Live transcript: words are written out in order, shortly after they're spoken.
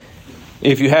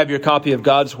If you have your copy of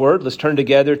God's Word, let's turn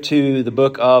together to the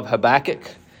book of Habakkuk.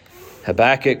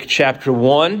 Habakkuk chapter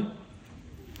 1.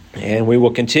 And we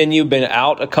will continue. Been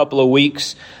out a couple of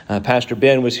weeks. Pastor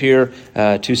Ben was here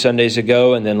 2 Sundays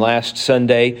ago, and then last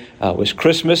Sunday was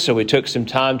Christmas, so we took some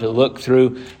time to look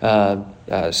through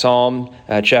Psalm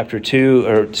chapter 2,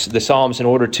 or the Psalms, in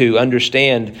order to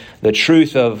understand the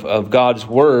truth of God's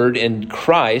Word in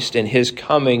Christ and His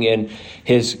coming and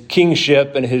His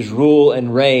kingship and His rule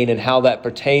and reign, and how that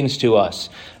pertains to us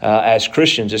as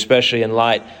Christians, especially in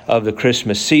light of the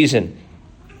Christmas season.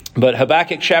 But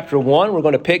Habakkuk chapter 1, we're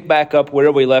going to pick back up where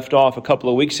we left off a couple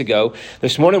of weeks ago.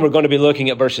 This morning we're going to be looking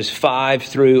at verses 5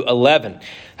 through 11.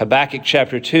 Habakkuk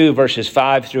chapter 2, verses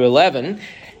 5 through 11.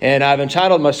 And I've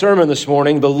entitled my sermon this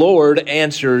morning, The Lord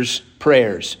Answers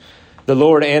Prayers. The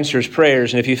Lord Answers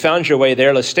Prayers. And if you found your way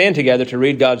there, let's stand together to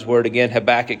read God's Word again.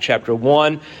 Habakkuk chapter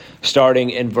 1, starting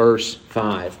in verse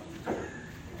 5.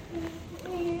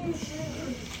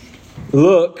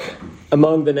 Look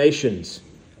among the nations.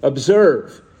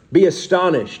 Observe. Be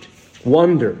astonished,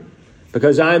 wonder,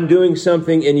 because I am doing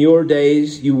something in your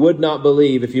days you would not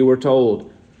believe if you were told.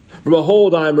 For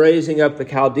behold, I am raising up the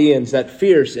Chaldeans, that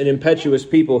fierce and impetuous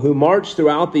people who march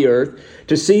throughout the earth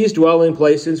to seize dwelling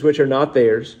places which are not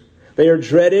theirs. They are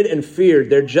dreaded and feared.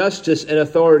 Their justice and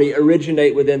authority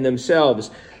originate within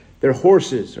themselves. Their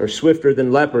horses are swifter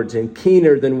than leopards and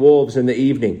keener than wolves in the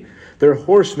evening. Their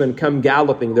horsemen come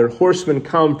galloping. Their horsemen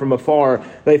come from afar.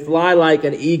 They fly like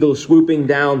an eagle swooping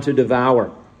down to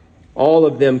devour. All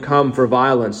of them come for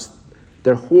violence.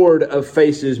 Their horde of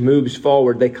faces moves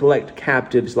forward. They collect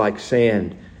captives like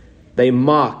sand. They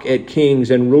mock at kings,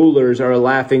 and rulers are a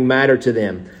laughing matter to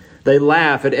them. They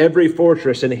laugh at every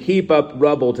fortress and heap up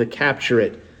rubble to capture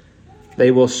it.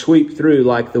 They will sweep through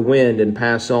like the wind and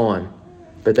pass on,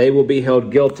 but they will be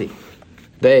held guilty,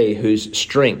 they whose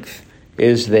strength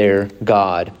is their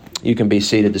God. You can be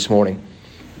seated this morning.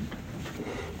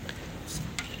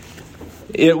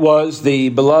 It was the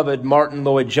beloved Martin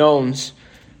Lloyd-Jones,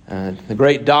 the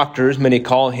great doctor, as many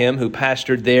call him, who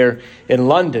pastored there in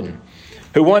London,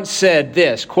 who once said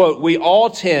this, quote, "We all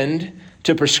tend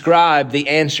to prescribe the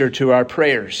answer to our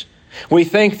prayers. We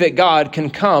think that God can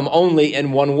come only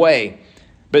in one way.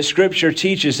 But Scripture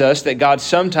teaches us that God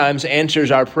sometimes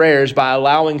answers our prayers by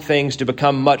allowing things to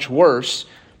become much worse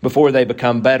before they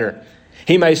become better.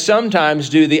 He may sometimes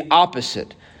do the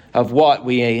opposite of what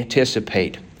we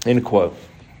anticipate." End quote.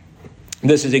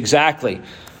 This is exactly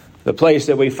the place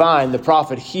that we find the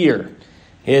prophet here.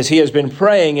 Is he has been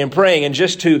praying and praying. And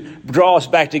just to draw us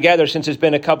back together, since it's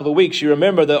been a couple of weeks, you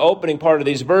remember the opening part of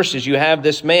these verses. You have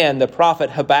this man, the prophet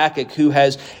Habakkuk, who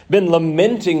has been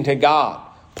lamenting to God,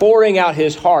 pouring out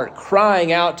his heart,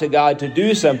 crying out to God to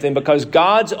do something, because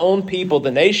God's own people,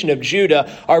 the nation of Judah,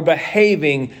 are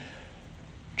behaving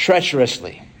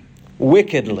treacherously,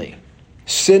 wickedly,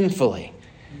 sinfully.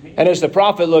 And as the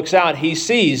prophet looks out, he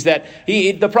sees that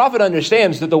the prophet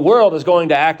understands that the world is going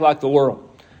to act like the world.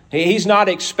 He's not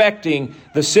expecting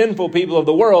the sinful people of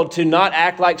the world to not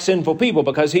act like sinful people,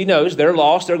 because he knows they're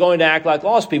lost. They're going to act like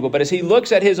lost people. But as he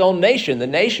looks at his own nation, the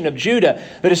nation of Judah,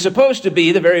 that is supposed to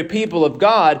be the very people of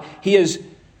God, he is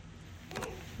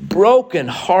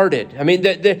broken-hearted. I mean,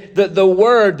 the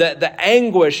word, the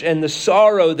anguish and the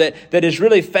sorrow that is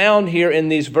really found here in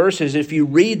these verses, if you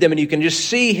read them, and you can just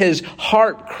see his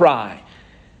heart cry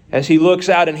as he looks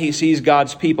out and he sees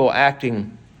God's people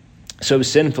acting so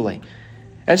sinfully.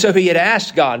 And so he had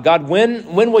asked God,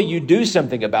 when will you do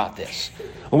something about this?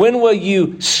 When will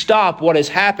you stop what is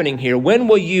happening here? When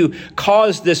will you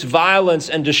cause this violence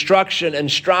and destruction and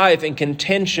strife and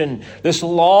contention, this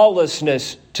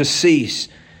lawlessness to cease?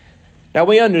 Now,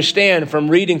 we understand from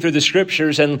reading through the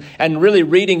Scriptures and really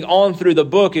reading on through the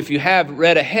book, if you have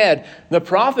read ahead, the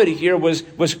prophet here was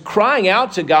crying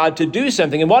out to God to do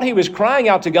something. And what he was crying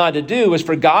out to God to do was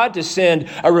for God to send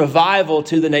a revival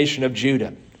to the nation of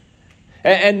Judah.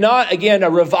 And not, again,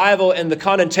 a revival in the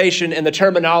connotation and the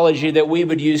terminology that we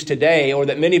would use today, or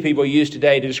that many people use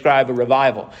today to describe a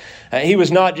revival. He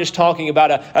was not just talking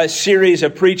about a series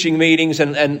of preaching meetings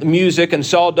and music and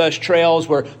sawdust trails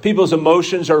where people's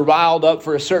emotions are riled up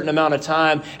for a certain amount of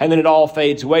time and then it all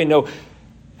fades away. No,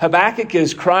 Habakkuk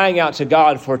is crying out to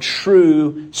God for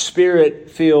true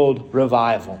Spirit-filled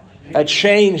revival. A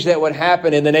change that would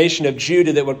happen in the nation of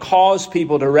Judah that would cause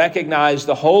people to recognize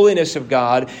the holiness of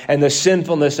God and the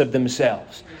sinfulness of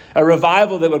themselves. A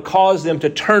revival that would cause them to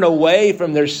turn away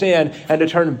from their sin and to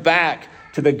turn back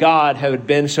to the God who had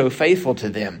been so faithful to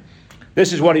them.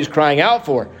 This is what he's crying out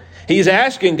for. He's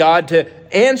asking God to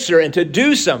answer and to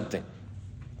do something.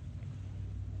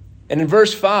 And in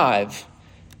verse 5,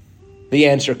 the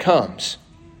answer comes.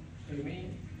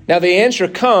 Now, the answer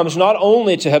comes not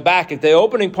only to Habakkuk. The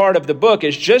opening part of the book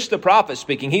is just the prophet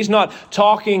speaking. He's not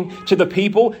talking to the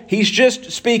people. He's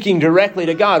just speaking directly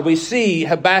to God. We see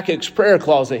Habakkuk's prayer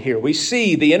closet here. We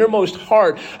see the innermost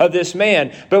heart of this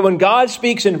man. But when God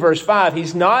speaks in verse 5,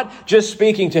 he's not just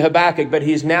speaking to Habakkuk, but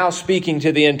he's now speaking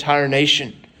to the entire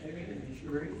nation.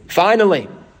 Finally,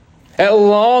 at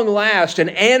long last, an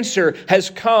answer has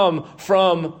come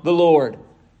from the Lord.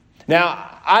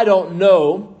 Now, I don't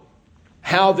know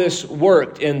how this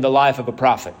worked in the life of a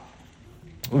prophet.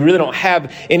 We really don't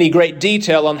have any great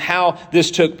detail on how this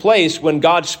took place when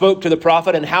God spoke to the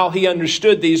prophet and how he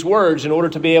understood these words in order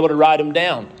to be able to write them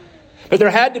down. But there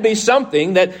had to be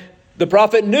something that the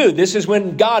prophet knew. This is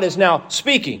when God is now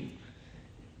speaking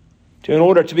in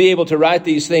order to be able to write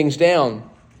these things down.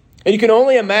 And you can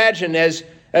only imagine as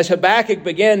Habakkuk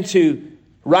began to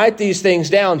write these things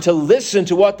down, to listen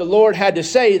to what the Lord had to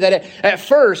say, that at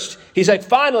first, he's like,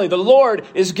 finally, the Lord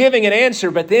is giving an answer.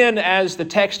 But then as the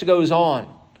text goes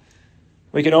on,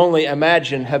 we can only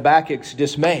imagine Habakkuk's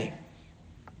dismay.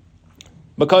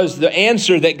 Because the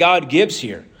answer that God gives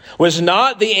here was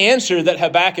not the answer that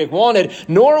Habakkuk wanted,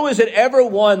 nor was it ever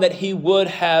one that he would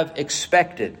have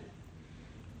expected.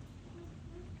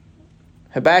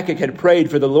 Habakkuk had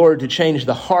prayed for the Lord to change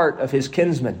the heart of his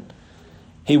kinsmen.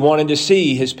 He wanted to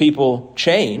see his people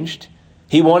changed.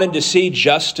 He wanted to see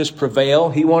justice prevail.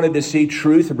 He wanted to see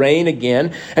truth reign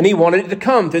again. And he wanted it to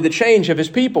come through the change of his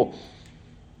people.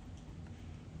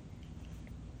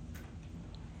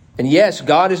 And yes,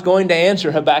 God is going to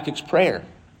answer Habakkuk's prayer.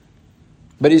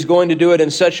 But he's going to do it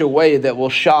in such a way that will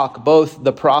shock both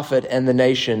the prophet and the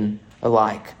nation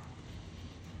alike.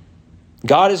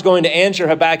 God is going to answer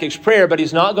Habakkuk's prayer, but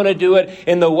he's not going to do it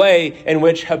in the way in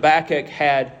which Habakkuk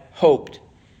had hoped.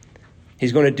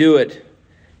 He's going to do it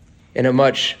in a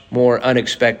much more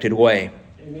unexpected way.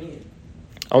 Amen.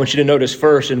 I want you to notice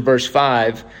first in verse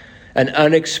 5, an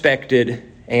unexpected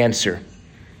answer.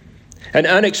 An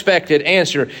unexpected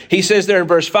answer. He says there in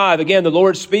verse 5, again, the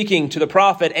Lord speaking to the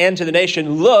prophet and to the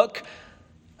nation, look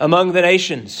among the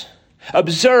nations.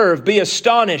 Observe, be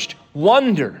astonished,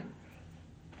 wonder,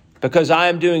 because I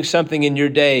am doing something in your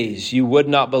days you would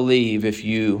not believe if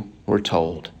you were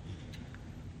told.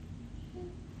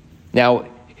 Now,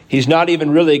 he's not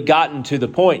even really gotten to the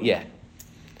point yet.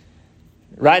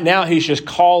 Right now, he's just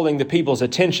calling the people's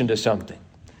attention to something.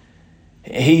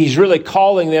 He's really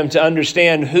calling them to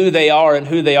understand who they are and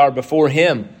who they are before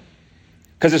him.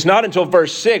 Because it's not until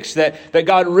verse 6 that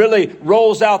God really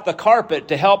rolls out the carpet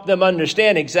to help them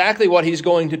understand exactly what he's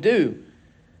going to do.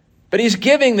 But he's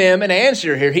giving them an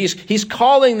answer here. He's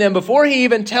calling them, before he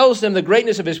even tells them the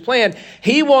greatness of his plan,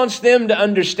 he wants them to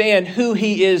understand who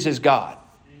he is as God.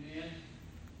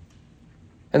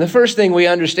 And the first thing we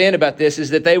understand about this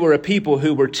is that they were a people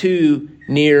who were too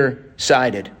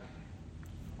nearsighted.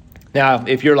 Now,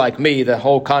 if you're like me, the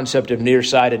whole concept of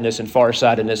nearsightedness and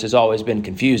farsightedness has always been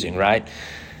confusing, right?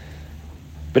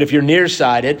 But if you're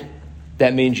nearsighted,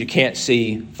 that means you can't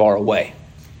see far away.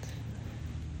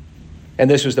 And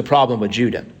this was the problem with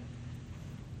Judah.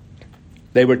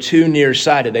 They were too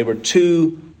nearsighted. They were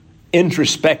too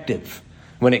introspective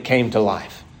when it came to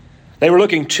life. They were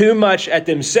looking too much at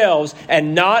themselves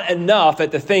and not enough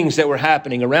at the things that were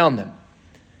happening around them.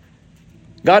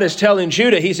 God is telling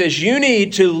Judah, he says, you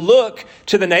need to look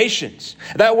to the nations.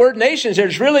 That word nations there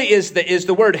really is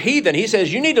the word heathen. He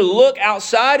says, you need to look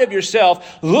outside of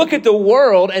yourself, look at the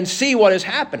world and see what is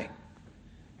happening.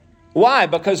 Why?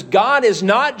 Because God is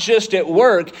not just at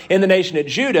work in the nation of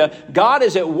Judah. God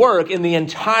is at work in the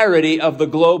entirety of the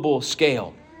global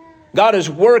scale. God is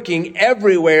working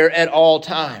everywhere at all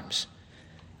times.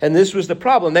 And this was the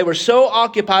problem. They were so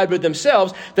occupied with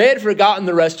themselves, they had forgotten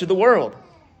the rest of the world.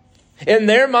 In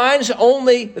their minds,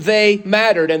 only they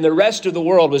mattered, and the rest of the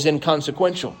world was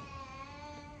inconsequential.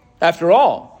 After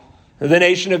all, the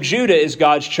nation of Judah is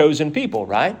God's chosen people,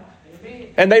 right? Amen.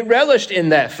 And they relished in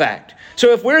that fact.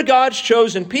 So if we're God's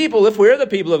chosen people, if we're the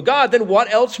people of God, then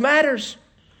what else matters?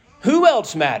 Who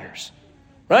else matters?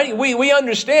 Right? We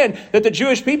understand that the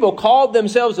Jewish people called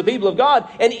themselves the people of God,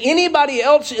 and anybody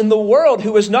else in the world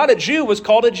who was not a Jew was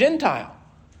called a Gentile.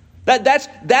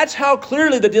 That's how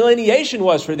clearly the delineation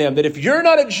was for them, that if you're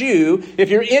not a Jew, if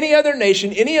you're any other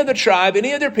nation, any other tribe,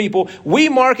 any other people, we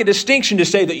mark a distinction to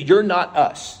say that you're not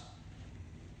us.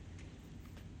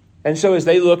 And so as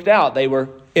they looked out, they were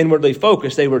inwardly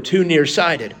focused. They were too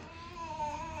nearsighted.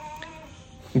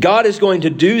 God is going to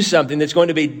do something that's going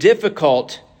to be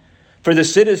difficult for the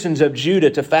citizens of Judah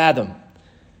to fathom.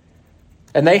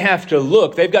 And they have to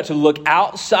look. They've got to look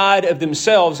outside of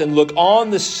themselves and look on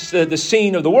the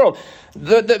scene of the world.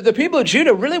 The people of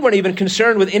Judah really weren't even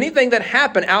concerned with anything that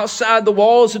happened outside the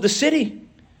walls of the city.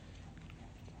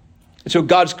 And so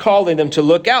God's calling them to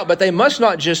look out, but they must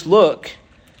not just look.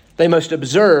 They must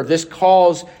observe. This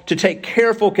calls to take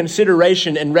careful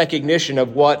consideration and recognition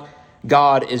of what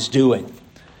God is doing.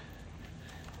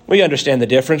 We understand the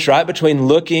difference, right, between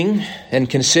looking and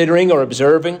considering or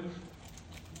observing.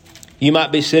 You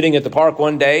might be sitting at the park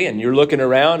one day and you're looking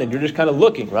around and you're just kind of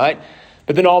looking, right?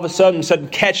 But then all of a sudden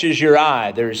catches your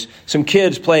eye. There's some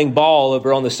kids playing ball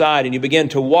over on the side, and you begin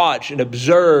to watch and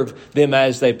observe them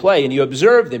as they play. And you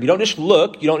observe them. You don't just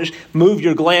look. You don't just move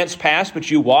your glance past, but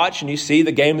you watch and you see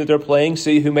the game that they're playing,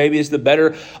 see who maybe is the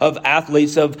better of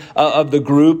athletes of the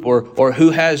group, or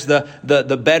who has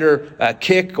the better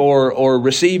kick or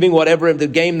receiving, whatever of the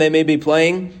game they may be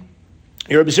playing.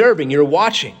 You're observing. You're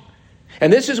watching.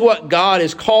 And this is what God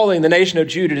is calling the nation of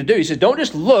Judah to do. He says, don't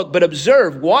just look, but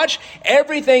observe. Watch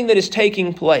everything that is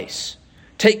taking place.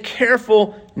 Take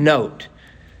careful note.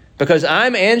 Because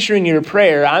I'm answering your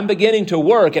prayer. I'm beginning to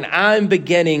work, and I'm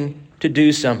beginning to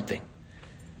do something.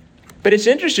 But it's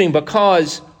interesting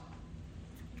because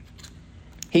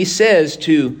he says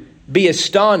to be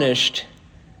astonished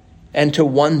and to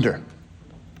wonder.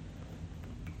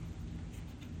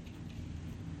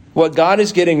 What God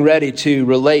is getting ready to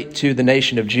relate to the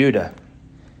nation of Judah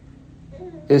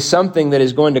is something that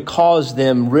is going to cause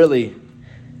them really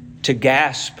to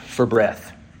gasp for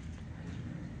breath,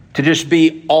 to just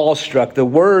be awestruck. The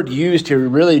word used here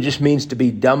really just means to be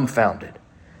dumbfounded.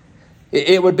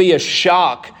 It would be a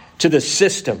shock to the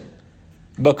system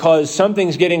because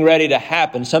something's getting ready to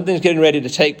happen, something's getting ready to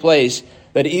take place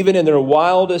that even in their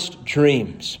wildest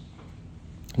dreams,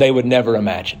 they would never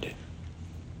imagined it.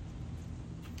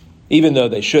 Even though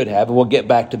they should have, and we'll get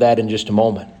back to that in just a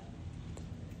moment.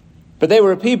 But they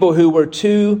were a people who were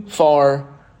too far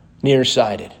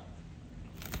nearsighted.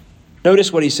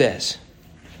 Notice what he says.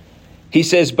 He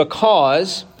says,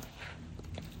 because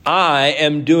I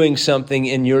am doing something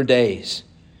in your days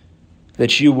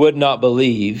that you would not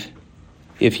believe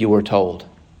if you were told.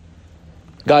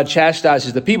 God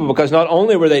chastises the people because not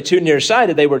only were they too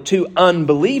nearsighted, they were too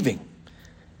unbelieving.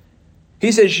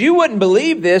 He says, you wouldn't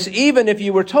believe this even if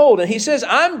you were told. And he says,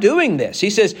 I'm doing this. He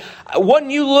says,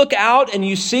 when you look out and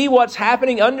you see what's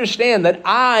happening, understand that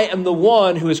I am the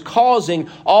one who is causing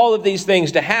all of these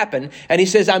things to happen. And he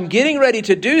says, I'm getting ready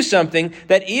to do something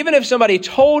that even if somebody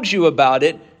told you about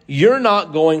it, you're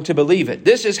not going to believe it.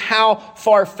 This is how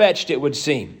far-fetched it would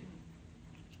seem.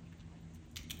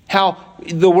 How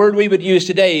the word we would use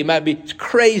today might be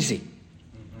crazy.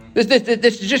 This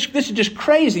is just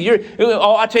crazy.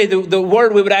 I'll tell you, the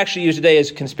word we would actually use today is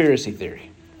conspiracy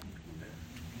theory.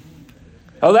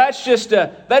 Oh, that's just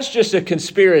a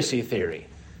conspiracy theory.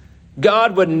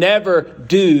 God would never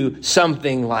do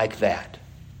something like that.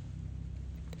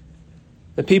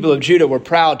 The people of Judah were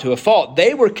proud to a fault.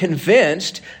 They were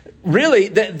convinced, really,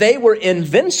 that they were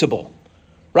invincible.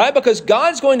 Right? Because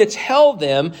God's going to tell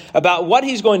them about what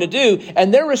he's going to do,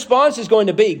 and their response is going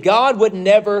to be, God would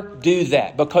never do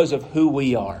that because of who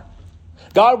we are.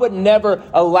 God would never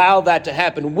allow that to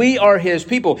happen. We are his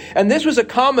people. And this was a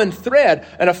common thread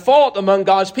and a fault among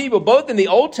God's people, both in the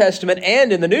Old Testament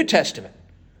and in the New Testament.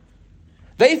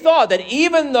 They thought that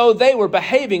even though they were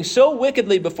behaving so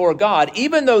wickedly before God,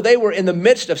 even though they were in the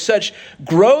midst of such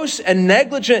gross and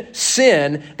negligent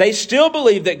sin, they still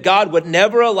believed that God would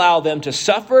never allow them to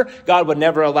suffer, God would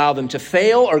never allow them to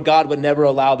fail, or God would never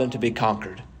allow them to be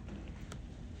conquered.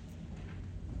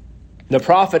 The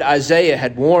prophet Isaiah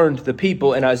had warned the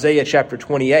people in Isaiah chapter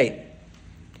 28.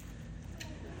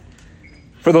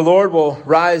 For the Lord will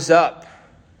rise up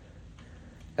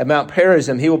at Mount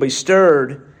Perazim. He will be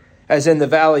stirred as in the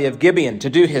valley of Gibeon, to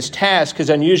do his task, his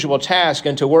unusual task,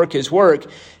 and to work his work,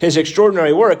 his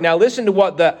extraordinary work. Now listen to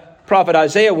what the prophet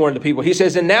Isaiah warned the people. He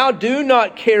says, and now do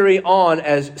not carry on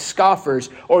as scoffers,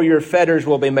 or your fetters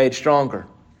will be made stronger.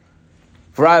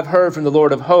 For I have heard from the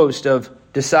Lord of hosts of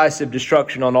decisive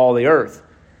destruction on all the earth.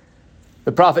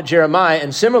 The prophet Jeremiah,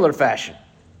 in similar fashion,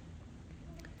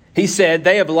 he said,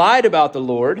 they have lied about the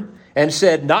Lord and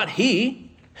said, not he.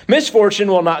 Misfortune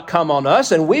will not come on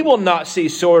us, and we will not see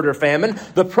sword or famine.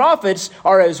 The prophets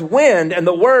are as wind, and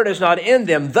the word is not in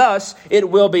them. Thus it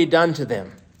will be done to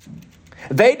them.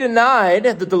 They denied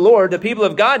that the people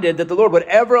of God did, that the Lord would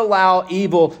ever allow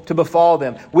evil to befall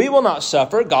them. We will not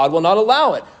suffer. God will not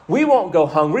allow it. We won't go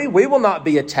hungry. We will not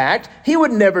be attacked. He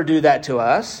would never do that to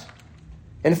us.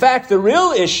 In fact, the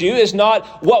real issue is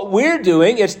not what we're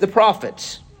doing. It's the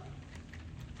prophets.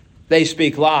 They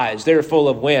speak lies. They're full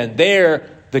of wind. They're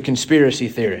the conspiracy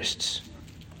theorists.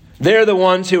 They're the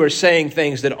ones who are saying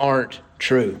things that aren't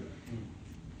true.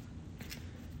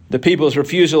 The people's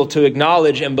refusal to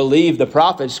acknowledge and believe the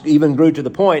prophets even grew to the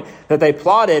point that they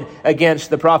plotted against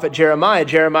the prophet Jeremiah.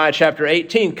 Jeremiah chapter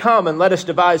 18, "Come and let us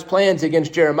devise plans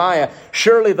against Jeremiah.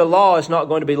 Surely the law is not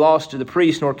going to be lost to the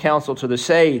priest, nor counsel to the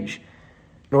sage,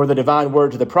 nor the divine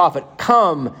word to the prophet.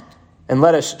 Come and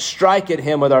let us strike at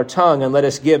him with our tongue, and let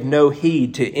us give no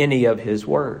heed to any of his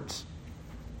words."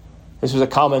 This was a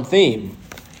common theme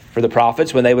for the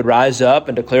prophets. When they would rise up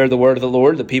and declare the word of the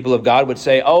Lord, the people of God would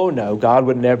say, "Oh no, God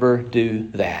would never do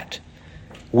that.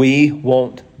 We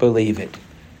won't believe it.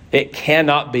 It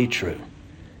cannot be true."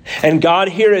 And God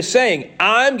here is saying,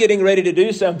 I'm getting ready to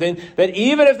do something that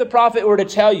even if the prophet were to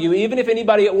tell you, even if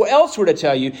anybody else were to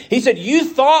tell you, he said, you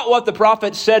thought what the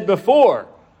prophet said before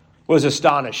was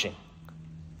astonishing.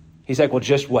 He's like, well,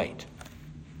 just wait.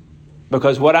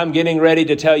 Because what I'm getting ready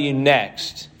to tell you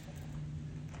next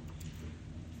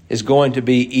is going to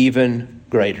be even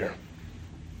greater.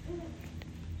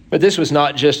 But this was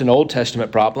not just an Old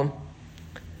Testament problem,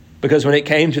 because when it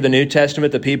came to the New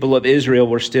Testament, the people of Israel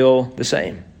were still the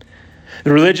same.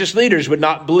 The religious leaders would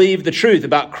not believe the truth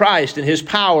about Christ and his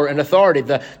power and authority.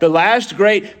 The last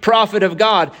great prophet of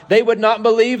God, they would not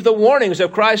believe the warnings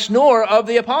of Christ nor of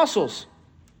the apostles.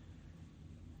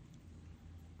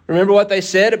 Remember what they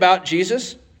said about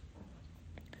Jesus?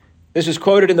 This is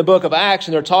quoted in the book of Acts,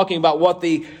 and they're talking about what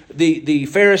the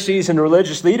Pharisees and the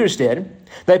religious leaders did.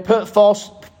 They put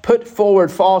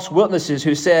forward false witnesses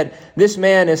who said, "This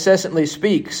man incessantly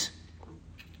speaks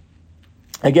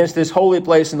against this holy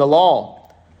place and the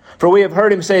law. For we have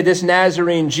heard him say, this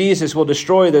Nazarene Jesus will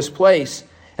destroy this place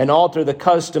and alter the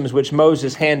customs which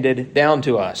Moses handed down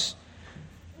to us."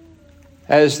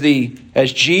 As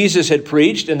Jesus had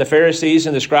preached and the Pharisees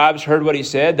and the scribes heard what he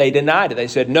said, they denied it. They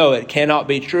said, no, it cannot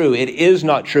be true. It is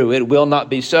not true. It will not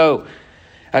be so.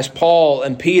 As Paul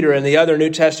and Peter and the other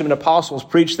New Testament apostles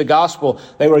preached the gospel,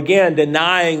 they were again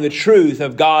denying the truth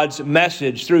of God's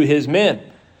message through his men.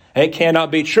 It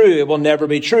cannot be true. It will never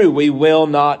be true. We will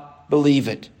not believe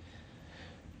it.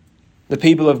 The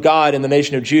people of God in the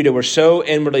nation of Judah were so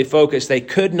inwardly focused, they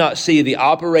could not see the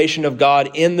operation of God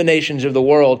in the nations of the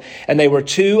world, and they were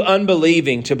too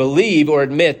unbelieving to believe or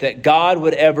admit that God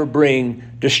would ever bring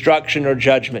destruction or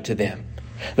judgment to them.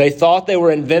 They thought they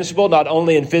were invincible, not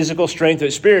only in physical strength,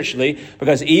 but spiritually,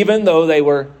 because even though they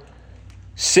were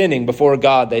sinning before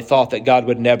God, they thought that God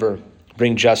would never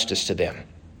bring justice to them.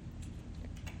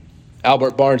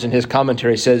 Albert Barnes in his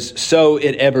commentary says, "So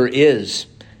it ever is.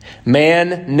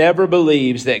 Man never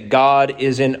believes that God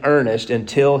is in earnest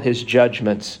until his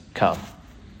judgments come."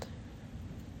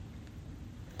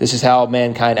 This is how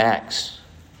mankind acts.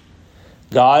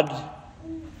 God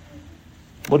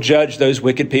will judge those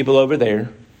wicked people over there,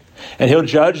 and he'll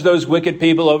judge those wicked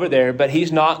people over there, but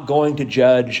he's not going to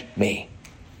judge me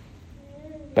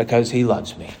because he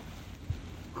loves me.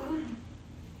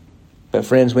 But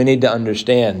friends, we need to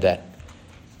understand that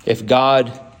if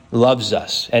God loves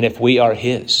us, and if we are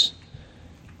his,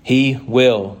 he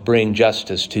will bring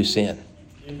justice to sin.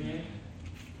 Amen.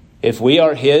 If we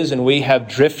are his and we have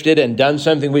drifted and done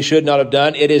something we should not have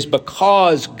done, it is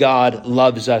because God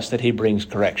loves us that he brings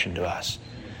correction to us.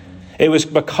 It was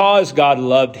because God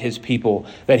loved his people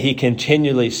that he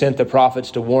continually sent the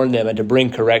prophets to warn them and to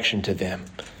bring correction to them.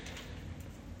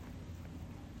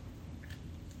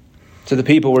 So the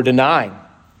people were denying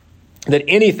that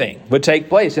anything would take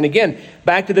place. And again,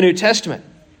 back to the New Testament,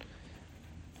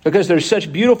 because there's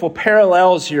such beautiful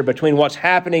parallels here between what's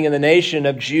happening in the nation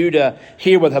of Judah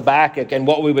here with Habakkuk and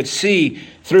what we would see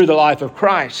through the life of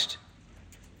Christ.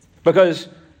 Because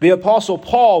the Apostle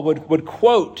Paul would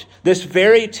quote this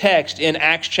very text in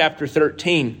Acts chapter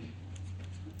 13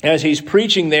 as he's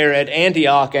preaching there at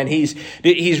Antioch, and he's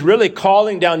really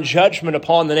calling down judgment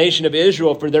upon the nation of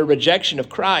Israel for their rejection of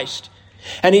Christ.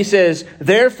 And he says,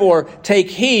 "Therefore take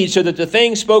heed so that the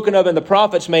things spoken of in the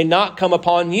prophets may not come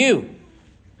upon you.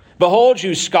 Behold,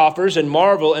 you scoffers, and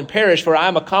marvel and perish, for I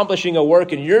am accomplishing a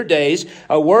work in your days,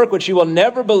 a work which you will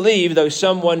never believe, though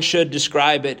someone should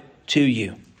describe it to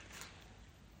you."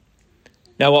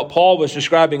 Now, what Paul was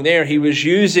describing there, he was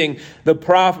using the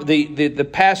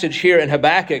passage here in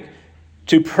Habakkuk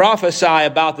to prophesy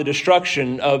about the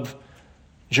destruction of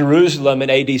Jerusalem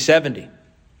in AD 70.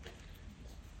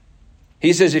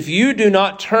 He says, if you do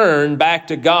not turn back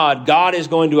to God, God is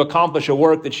going to accomplish a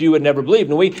work that you would never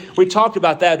believe. And we talked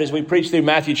about that as we preached through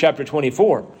Matthew chapter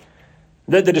 24.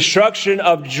 That the destruction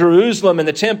of Jerusalem and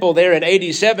the temple there in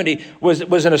AD 70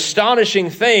 was an astonishing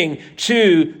thing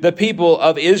to the people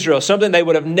of Israel. Something they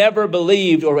would have never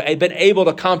believed or been able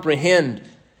to comprehend.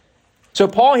 So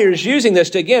Paul here is using this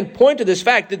to, again, point to this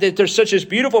fact that there's such this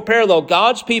beautiful parallel.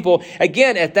 God's people,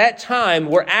 again, at that time,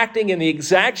 were acting in the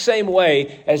exact same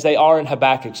way as they are in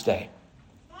Habakkuk's day.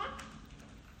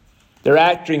 They're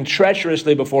acting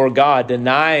treacherously before God,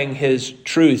 denying His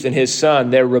truth and His Son.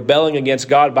 They're rebelling against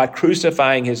God by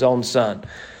crucifying His own Son,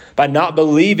 by not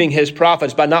believing His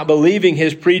prophets, by not believing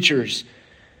His preachers.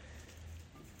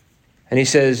 And he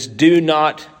says, do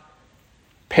not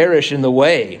perish in the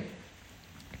way,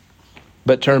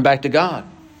 but turn back to God.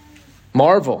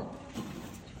 Marvel.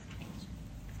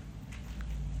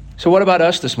 So what about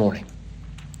us this morning?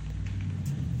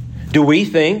 Do we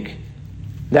think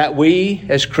that we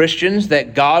as Christians,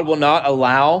 that God will not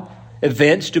allow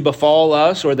events to befall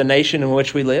us or the nation in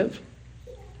which we live?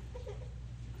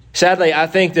 Sadly, I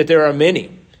think that there are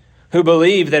many who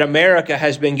believe that America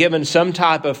has been given some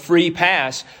type of free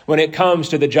pass when it comes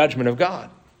to the judgment of God.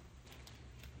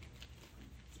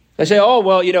 They say, oh,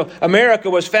 well, America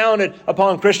was founded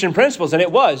upon Christian principles, and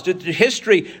it was.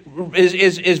 History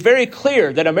is very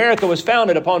clear that America was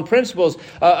founded upon principles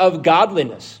of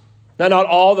godliness. Now, not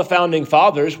all the founding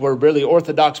fathers were really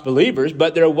Orthodox believers,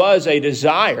 but there was a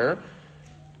desire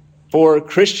for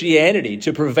Christianity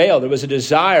to prevail. There was a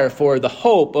desire for the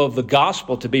hope of the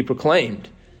gospel to be proclaimed.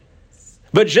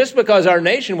 But just because our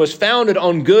nation was founded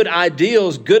on good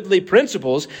ideals, goodly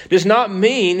principles, does not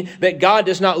mean that God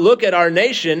does not look at our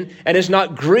nation and is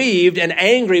not grieved and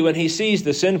angry when He sees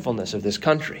the sinfulness of this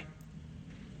country.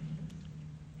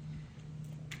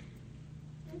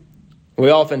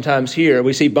 We oftentimes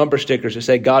we see bumper stickers that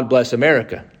say, God bless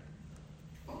America.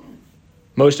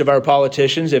 Most of our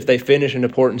politicians, if they finish an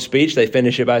important speech, they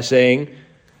finish it by saying,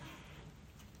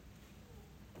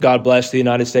 God bless the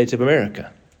United States of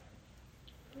America.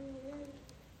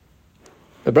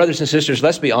 But brothers and sisters,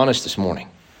 let's be honest this morning.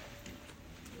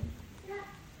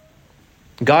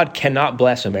 God cannot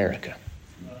bless America.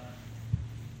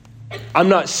 I'm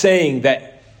not saying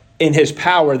that in His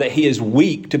power that He is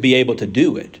weak to be able to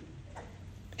do it.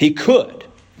 He could.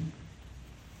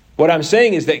 What I'm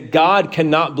saying is that God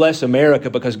cannot bless America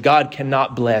because God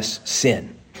cannot bless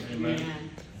sin. Amen.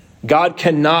 God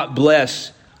cannot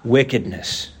bless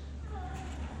wickedness.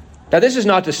 Now, this is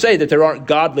not to say that there aren't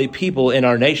godly people in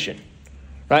our nation.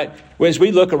 Right? As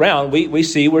we look around, we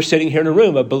see we're sitting here in a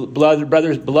room of beloved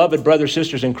brothers,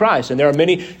 sisters in Christ. And there are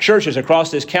many churches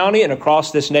across this county and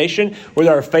across this nation where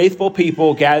there are faithful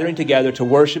people gathering together to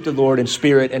worship the Lord in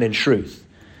spirit and in truth.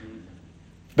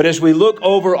 But as we look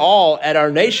overall at our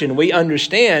nation, we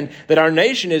understand that our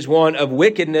nation is one of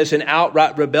wickedness and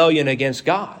outright rebellion against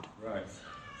God. Right.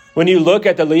 When you look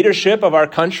at the leadership of our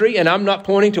country, and I'm not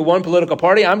pointing to one political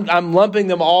party, I'm lumping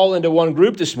them all into one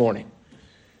group this morning.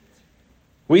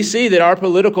 We see that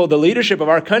the leadership of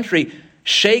our country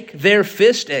shake their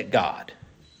fist at God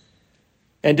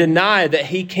and deny that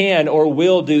He can or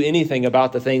will do anything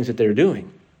about the things that they're doing.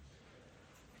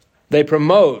 They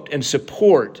promote and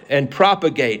support and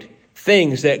propagate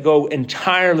things that go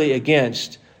entirely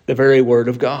against the very Word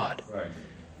of God. Right.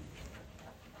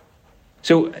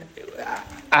 So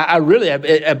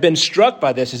I've been struck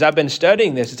by this as I've been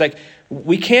studying this. It's like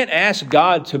we can't ask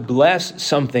God to bless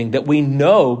something that we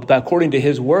know, according to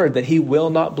His Word, that He will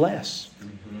not bless.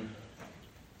 Mm-hmm.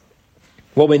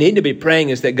 What we need to be praying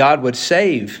is that God would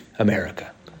save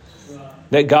America.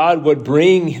 That God would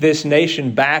bring this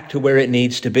nation back to where it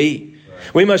needs to be.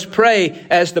 Right. We must pray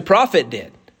as the prophet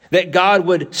did, that God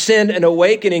would send an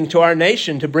awakening to our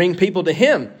nation to bring people to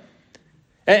Him.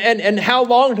 And how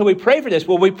long do we pray for this?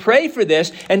 Well, we pray for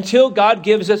this until God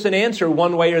gives us an answer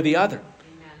one way or the other.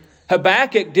 Amen.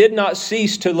 Habakkuk did not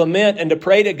cease to lament and to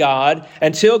pray to God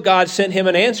until God sent him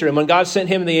an answer. And when God sent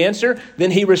him the answer,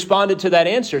 then he responded to that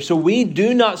answer. So we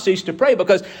do not cease to pray,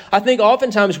 because I think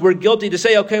oftentimes we're guilty to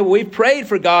say, okay, well, we've prayed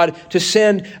for God to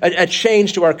send a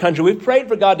change to our country. We've prayed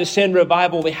for God to send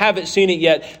revival. We haven't seen it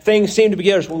yet. Things seem to be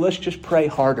getting us. Well, let's just pray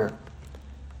harder.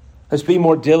 Let's be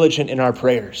more diligent in our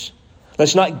prayers.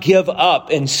 Let's not give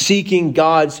up in seeking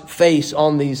God's face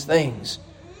on these things.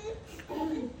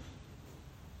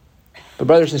 But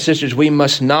brothers and sisters, we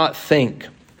must not think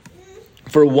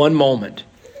for one moment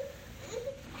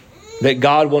that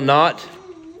God will not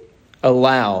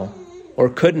allow or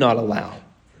could not allow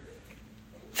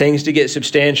things to get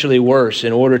substantially worse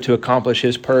in order to accomplish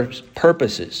His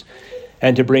purposes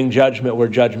and to bring judgment where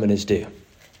judgment is due.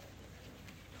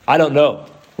 I don't know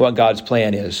what God's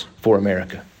plan is for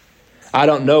America. I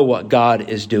don't know what God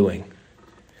is doing.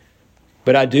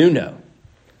 But I do know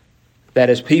that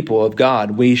as people of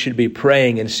God, we should be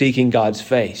praying and seeking God's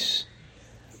face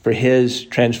for His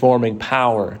transforming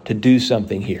power to do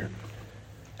something here.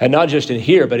 And not just in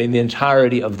here, but in the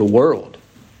entirety of the world.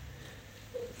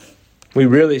 We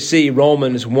really see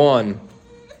Romans 1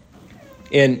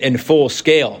 in full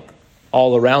scale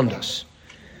all around us.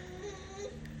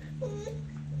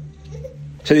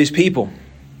 So these people,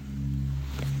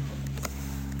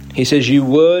 he says, you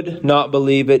would not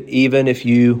believe it even if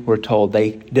you were told.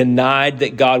 They denied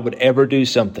that God would ever do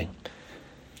something.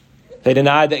 They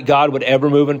denied that God would ever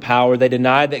move in power. They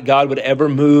denied that God would ever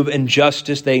move in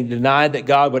justice. They denied that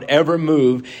God would ever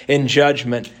move in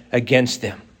judgment against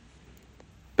them.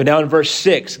 But now in verse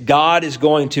 6, God is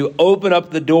going to open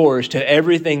up the doors to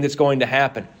everything that's going to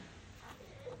happen.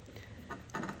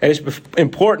 And it's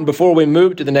important before we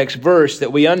move to the next verse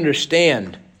that we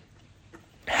understand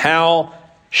how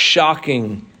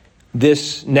shocking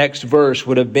this next verse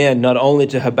would have been, not only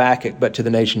to Habakkuk, but to the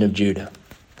nation of Judah.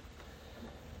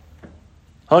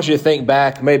 I want you to think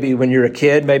back, maybe when you're a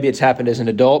kid, maybe it's happened as an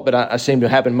adult, but I seem to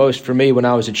happen most for me when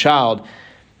I was a child.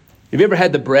 Have you ever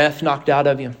had the breath knocked out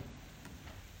of you?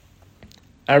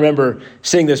 I remember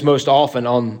seeing this most often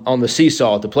on the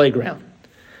seesaw at the playground.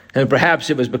 And perhaps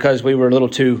it was because we were a little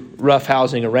too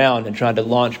roughhousing around and trying to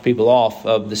launch people off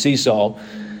of the seesaw.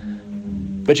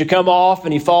 But you come off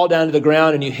and you fall down to the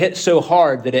ground and you hit so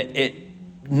hard that it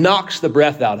knocks the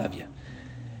breath out of you.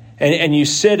 And you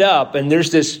sit up and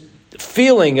there's this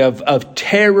feeling of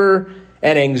terror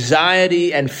and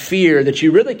anxiety and fear that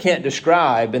you really can't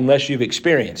describe unless you've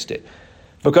experienced it.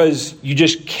 Because you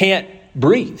just can't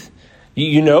breathe.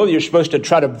 You know you're supposed to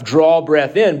try to draw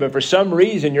breath in, but for some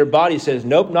reason your body says,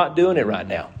 nope, not doing it right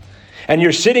now. And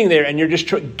you're sitting there and you're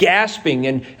just gasping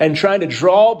and trying to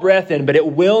draw breath in, but it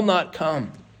will not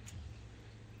come.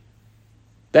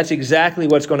 That's exactly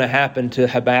what's going to happen to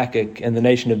Habakkuk and the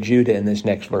nation of Judah in this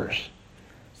next verse.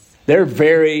 Their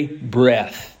very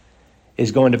breath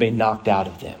is going to be knocked out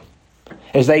of them.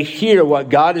 As they hear what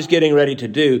God is getting ready to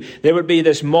do, there would be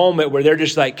this moment where they're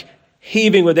just like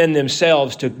heaving within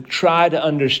themselves to try to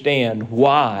understand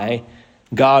why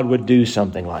God would do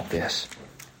something like this.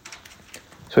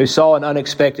 So he saw an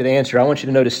unexpected answer. I want you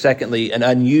to notice, secondly, an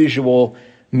unusual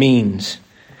means.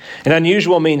 An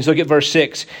unusual means, look at verse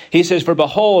 6. He says, for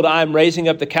behold, I am raising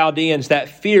up the Chaldeans, that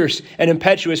fierce and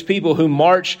impetuous people who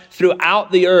march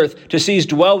throughout the earth to seize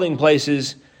dwelling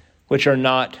places which are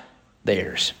not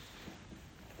theirs.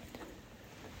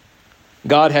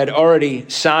 God had already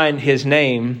signed his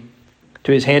name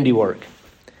to his handiwork.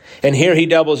 And here he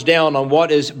doubles down on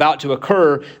what is about to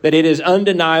occur, that it is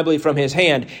undeniably from his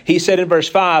hand. He said in verse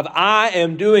 5, I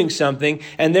am doing something.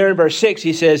 And there in verse 6,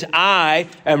 he says, I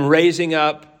am raising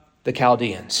up the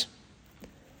Chaldeans.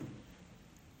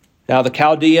 Now, the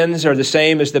Chaldeans are the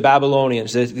same as the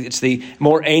Babylonians. It's the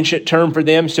more ancient term for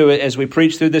them. So as we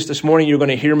preach through this morning, you're going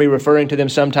to hear me referring to them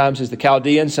sometimes as the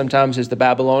Chaldeans, sometimes as the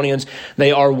Babylonians.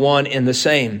 They are one and the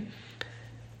same.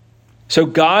 So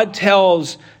God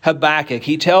tells Habakkuk,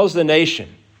 he tells the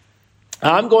nation,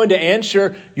 I'm going to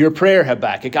answer your prayer,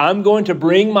 Habakkuk. I'm going to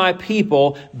bring my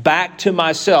people back to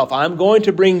myself. I'm going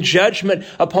to bring judgment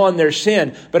upon their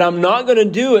sin, but I'm not going to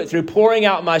do it through pouring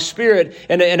out my spirit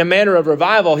in a manner of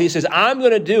revival. He says, I'm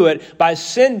going to do it by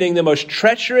sending the most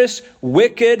treacherous,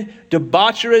 wicked,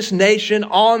 debaucherous nation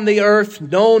on the earth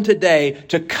known today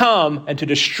to come and to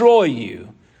destroy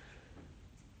you.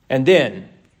 And then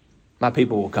my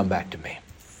people will come back to me.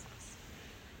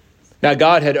 Now,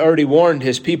 God had already warned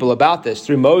his people about this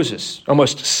through Moses,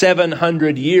 almost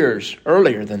 700 years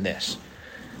earlier than this.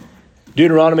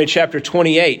 Deuteronomy chapter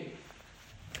 28,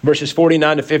 verses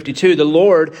 49 to 52, the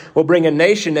Lord will bring a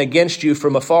nation against you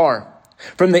from afar,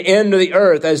 from the end of the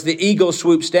earth as the eagle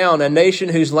swoops down, a nation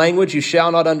whose language you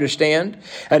shall not understand,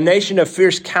 a nation of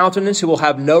fierce countenance who will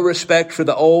have no respect for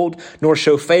the old, nor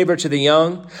show favor to the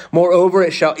young. Moreover,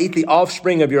 it shall eat the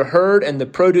offspring of your herd and the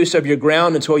produce of your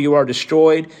ground until you are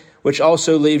destroyed, which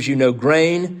also leaves you no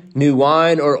grain, new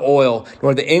wine, or oil,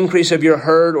 nor the increase of your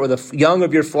herd or the young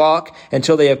of your flock,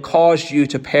 until they have caused you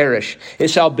to perish. It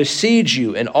shall besiege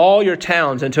you in all your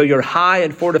towns until your high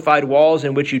and fortified walls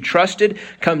in which you trusted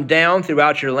come down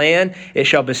throughout your land. It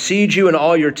shall besiege you in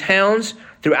all your towns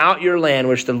throughout your land,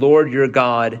 which the Lord your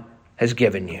God has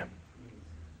given you.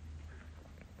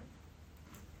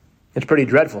 It's pretty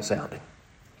dreadful sounding.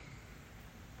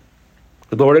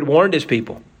 The Lord had warned his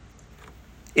people.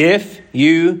 If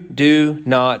you do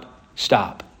not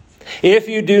stop, if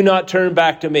you do not turn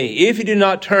back to me, if you do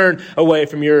not turn away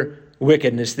from your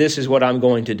wickedness, this is what I'm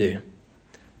going to do.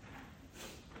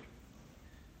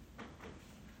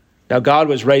 Now, God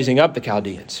was raising up the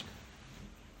Chaldeans,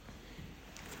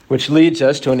 which leads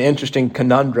us to an interesting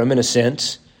conundrum in a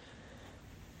sense.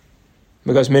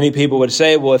 Because many people would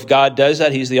say, well, if God does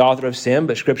that, he's the author of sin.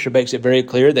 But Scripture makes it very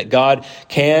clear that God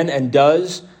can and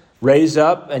does raise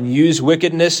up and use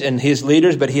wickedness in his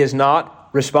leaders, but he is not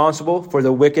responsible for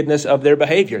the wickedness of their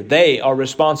behavior. They are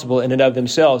responsible in and of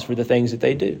themselves for the things that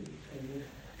they do.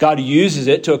 God uses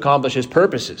it to accomplish his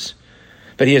purposes,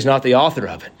 but he is not the author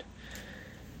of it.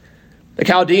 The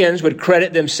Chaldeans would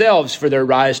credit themselves for their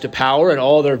rise to power and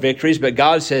all their victories, but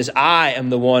God says, I am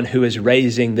the one who is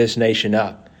raising this nation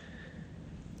up.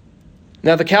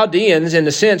 Now, the Chaldeans, in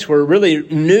a sense, were really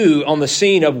new on the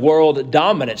scene of world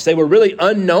dominance. They were really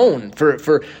unknown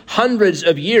for hundreds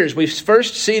of years. We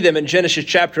first see them in Genesis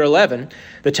chapter 11,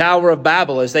 the Tower of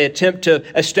Babel, as they attempt to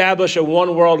establish a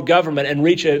one-world government and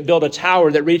build a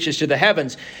tower that reaches to the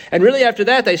heavens. And really after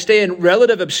that, they stay in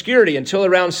relative obscurity until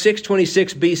around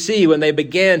 626 BC, when they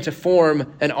began to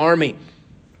form an army.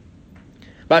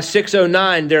 By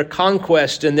 609, their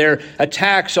conquest and their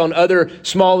attacks on other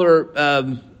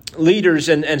smaller leaders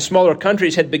and smaller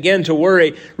countries had begun to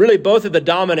worry really both of the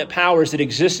dominant powers that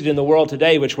existed in the world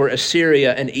today, which were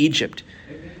Assyria and Egypt.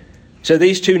 So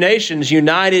these two nations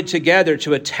united together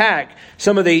to attack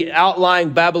some of the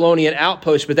outlying Babylonian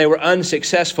outposts, but they were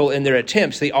unsuccessful in their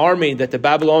attempts. The army that the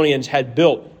Babylonians had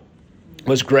built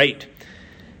was great.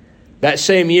 That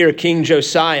same year, King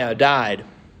Josiah died,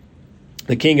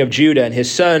 the king of Judah, and his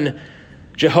son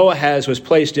Jehoahaz was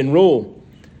placed in rule.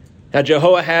 Now,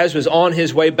 Jehoahaz was on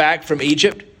his way back from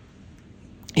Egypt.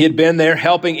 He had been there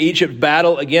helping Egypt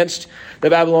battle against the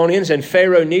Babylonians, and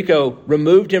Pharaoh Necho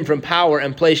removed him from power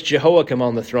and placed Jehoiakim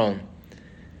on the throne.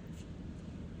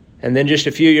 And then just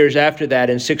a few years after that,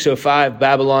 in 605,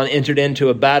 Babylon entered into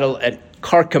a battle at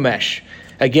Carchemish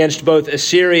against both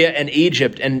Assyria and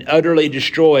Egypt and utterly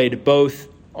destroyed both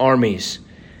armies.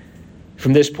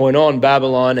 From this point on,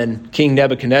 Babylon and King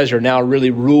Nebuchadnezzar now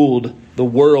really ruled the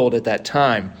world at that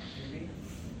time.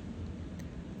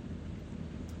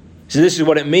 So this is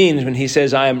what it means when he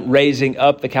says, I am raising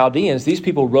up the Chaldeans. These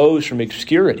people rose from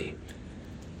obscurity.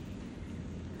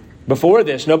 Before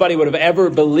this, nobody would have ever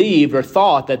believed or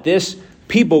thought that this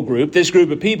group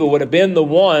of people would have been the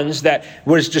ones that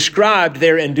was described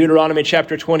there in Deuteronomy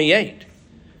chapter 28.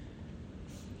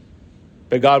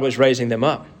 But God was raising them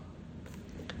up.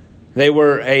 They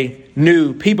were a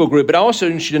new people group. But I also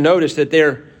want you to notice that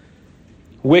their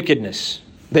wickedness,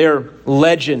 their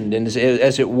legend,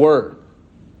 as it were,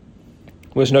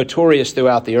 was notorious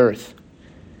throughout the earth.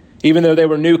 Even though they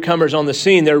were newcomers on the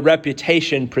scene, their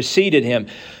reputation preceded him.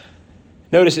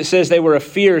 Notice it says they were a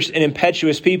fierce and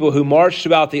impetuous people who marched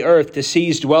throughout the earth to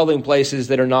seize dwelling places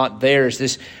that are not theirs.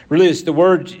 This really is the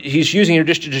word he's using here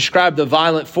just to describe the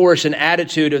violent force and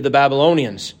attitude of the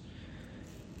Babylonians.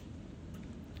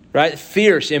 Right?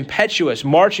 Fierce, impetuous,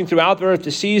 marching throughout the earth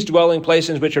to seize dwelling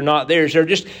places which are not theirs. They're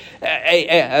just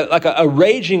like a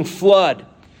raging flood.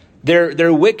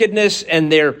 Their wickedness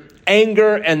and their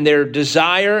anger and their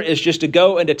desire is just to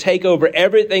go and to take over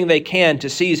everything they can, to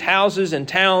seize houses and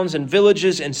towns and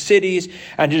villages and cities,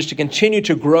 and just to continue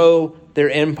to grow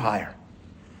their empire.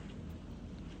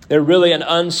 They're really an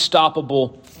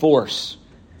unstoppable force.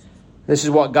 This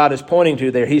is what God is pointing to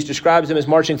there. He describes them as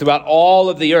marching throughout all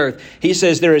of the earth. He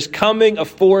says there is coming a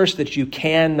force that you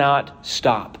cannot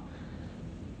stop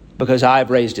because I've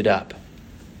raised it up.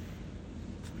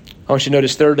 I want you to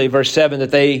notice thirdly, verse 7,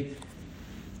 that they,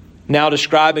 now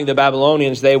describing the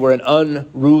Babylonians, they were an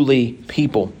unruly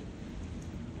people.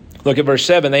 Look at verse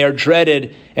 7. They are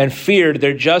dreaded and feared.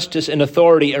 Their justice and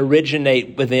authority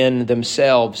originate within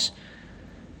themselves.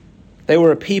 They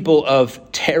were a people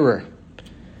of terror.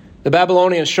 The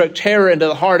Babylonians struck terror into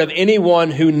the heart of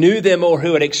anyone who knew them or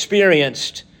who had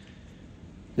experienced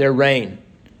their reign.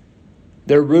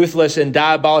 Their ruthless and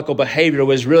diabolical behavior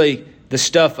was really the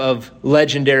stuff of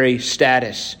legendary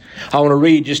status. I want to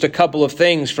read just a couple of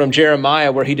things from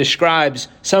Jeremiah where he describes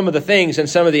some of the things and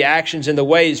some of the actions and the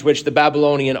ways which the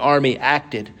Babylonian army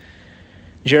acted.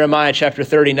 Jeremiah chapter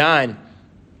 39.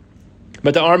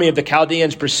 But the army of the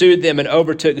Chaldeans pursued them and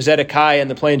overtook Zedekiah in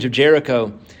the plains of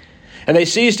Jericho. And they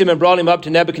seized him and brought him up to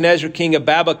Nebuchadnezzar, king of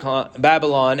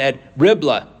Babylon, at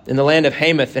Riblah in the land of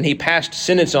Hamath, and he passed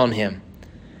sentence on him.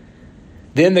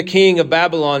 Then the king of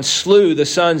Babylon slew the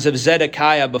sons of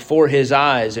Zedekiah before his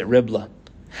eyes at Riblah.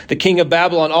 The king of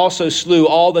Babylon also slew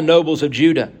all the nobles of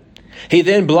Judah. He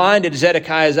then blinded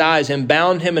Zedekiah's eyes and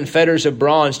bound him in fetters of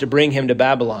bronze to bring him to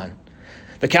Babylon.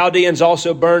 The Chaldeans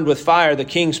also burned with fire the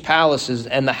king's palaces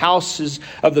and the houses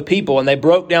of the people, and they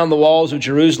broke down the walls of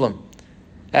Jerusalem.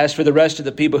 As for the rest of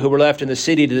the people who were left in the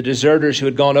city, to the deserters who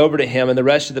had gone over to him and the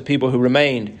rest of the people who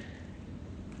remained,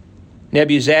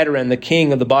 Nebuzaradan, the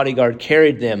king of the bodyguard,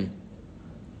 carried them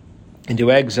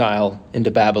into exile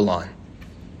into Babylon.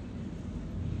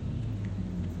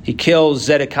 He kills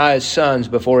Zedekiah's sons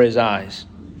before his eyes.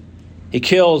 He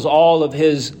kills all of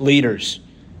his leaders.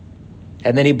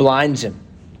 And then he blinds him.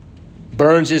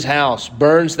 Burns his house,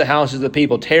 burns the houses of the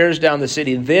people, tears down the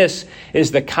city. This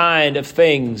is the kind of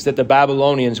things that the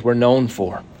Babylonians were known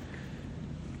for.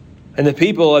 And the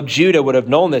people of Judah would have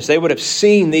known this. They would have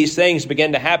seen these things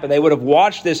begin to happen. They would have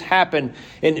watched this happen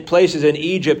in places in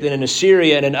Egypt and in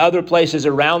Assyria and in other places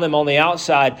around them on the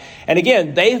outside. And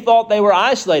again, they thought they were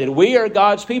isolated. We are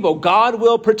God's people. God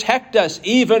will protect us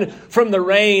even from the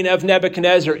reign of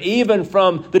Nebuchadnezzar, even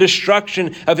from the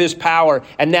destruction of his power.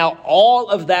 And now all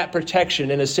of that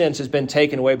protection, in a sense, has been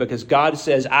taken away because God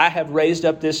says, I have raised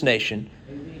up this nation.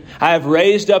 I have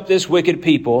raised up this wicked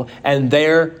people, and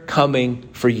they're coming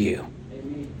for you.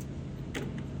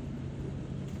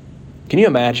 Can you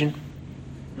imagine?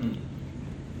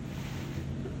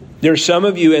 There are some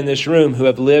of you in this room who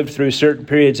have lived through certain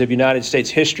periods of United States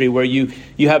history where you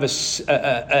have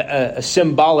a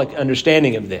symbolic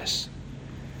understanding of this.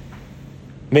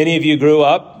 Many of you grew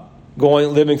up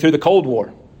living through the Cold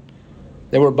War.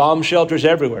 There were bomb shelters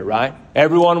everywhere, right?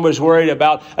 Everyone was worried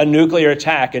about a nuclear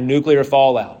attack and nuclear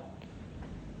fallout.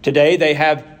 Today, they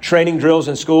have training drills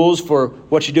in schools for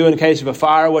what you do in the case of a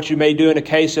fire, what you may do in the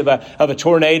case of a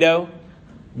tornado.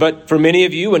 But for many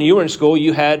of you, when you were in school,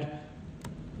 you had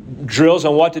drills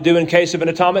on what to do in case of an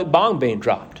atomic bomb being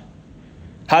dropped.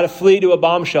 How to flee to a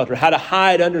bomb shelter, how to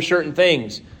hide under certain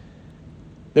things.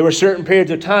 There were certain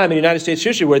periods of time in United States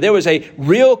history where there was a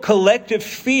real collective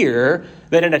fear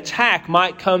that an attack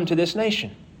might come to this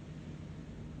nation.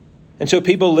 And so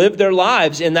people lived their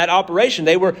lives in that operation.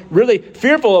 They were really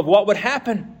fearful of what would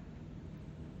happen.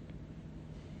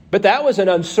 But that was an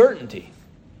uncertainty,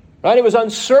 right? It was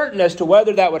uncertain as to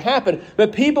whether that would happen.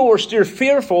 But people were still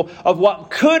fearful of what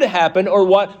could happen or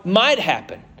what might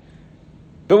happen.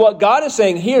 But what God is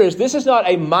saying here is this is not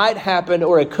a might happen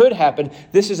or it could happen.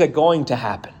 This is a going to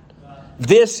happen.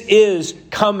 This is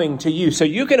coming to you. So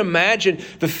you can imagine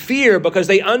the fear because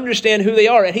they understand who they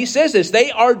are. And he says this, they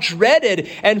are dreaded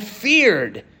and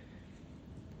feared.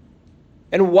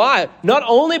 And why? Not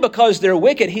only because they're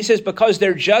wicked, he says because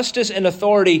their justice and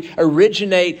authority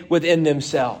originate within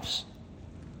themselves.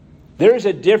 There is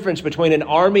a difference between an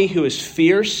army who is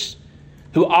fierce,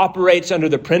 who operates under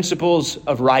the principles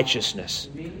of righteousness.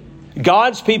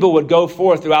 God's people would go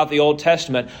forth throughout the Old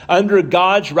Testament under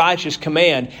God's righteous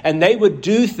command, and they would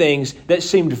do things that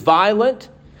seemed violent.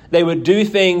 They would do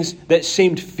things that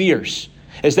seemed fierce,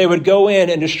 as they would go in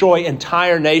and destroy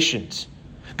entire nations,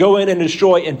 go in and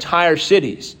destroy entire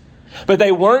cities. But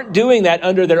they weren't doing that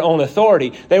under their own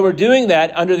authority. They were doing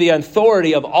that under the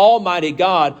authority of Almighty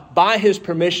God by His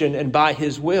permission and by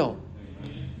His will.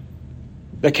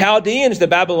 The Chaldeans, the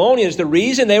Babylonians, the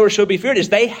reason they were so be feared is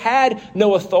they had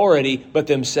no authority but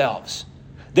themselves.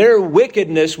 Their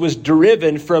wickedness was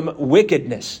driven from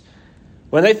wickedness.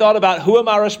 When they thought about who am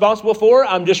I responsible for,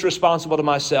 I'm just responsible to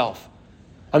myself.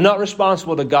 I'm not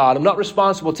responsible to God. I'm not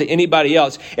responsible to anybody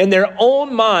else. In their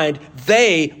own mind,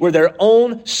 they were their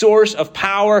own source of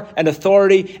power and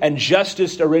authority, and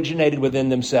justice originated within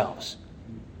themselves.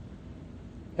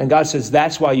 And God says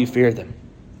that's why you fear them.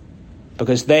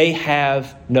 Because they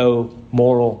have no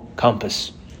moral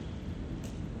compass.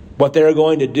 What they're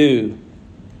going to do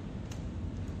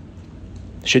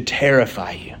should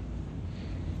terrify you.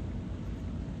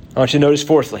 I want you to notice,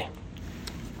 fourthly,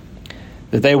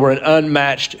 that they were an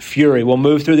unmatched fury. We'll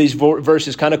move through these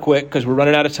verses kind of quick because we're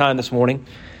running out of time this morning.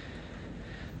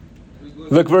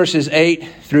 Look verses 8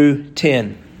 through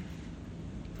 10.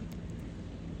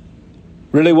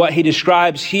 Really what he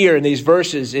describes here in these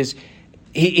verses is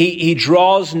He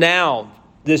draws now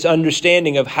this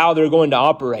understanding of how they're going to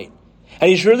operate. And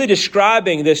he's really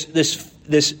describing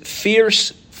this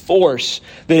fierce force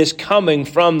that is coming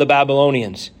from the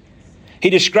Babylonians. He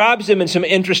describes them in some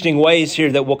interesting ways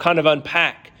here that we'll kind of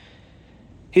unpack.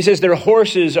 He says their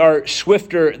horses are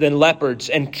swifter than leopards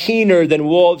and keener than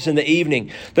wolves in the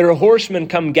evening. Their horsemen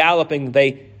come galloping.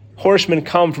 Horsemen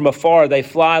come from afar. They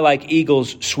fly like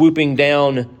eagles swooping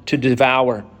down to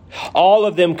devour. All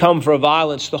of them come for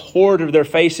violence. The horde of their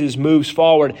faces moves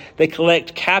forward. They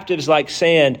collect captives like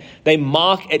sand. They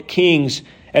mock at kings,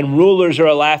 and rulers are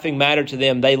a laughing matter to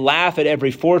them. They laugh at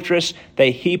every fortress.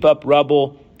 They heap up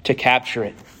rubble to capture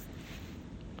it.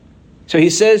 So he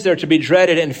says they're to be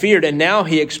dreaded and feared, and now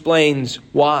he explains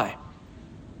why.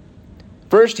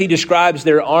 First, he describes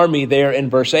their army there in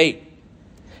verse 8.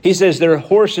 He says their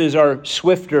horses are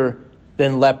swifter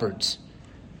than leopards.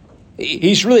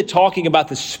 He's really talking about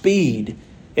the speed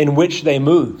in which they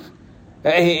move.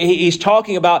 He's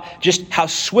talking about just how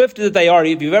swift that they are.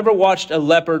 If you've ever watched a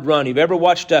leopard run, you've ever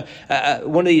watched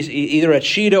one of these, either a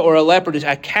cheetah or a leopard,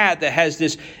 a cat that has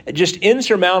this just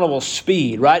insurmountable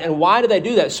speed, right? And why do they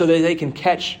do that? So that they can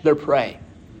catch their prey.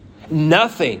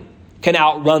 Nothing can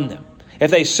outrun them.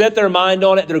 If they set their mind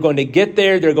on it, they're going to get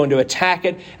there, they're going to attack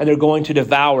it, and they're going to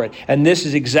devour it. And this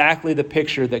is exactly the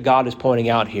picture that God is pointing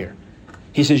out here.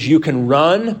 He says, you can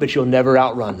run, but you'll never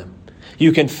outrun them.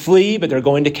 You can flee, but they're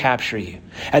going to capture you.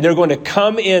 And they're going to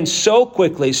come in so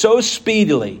quickly, so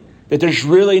speedily, that there's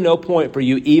really no point for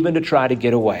you even to try to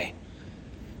get away.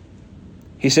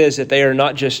 He says that they are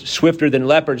not just swifter than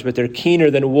leopards, but they're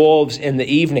keener than wolves in the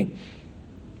evening.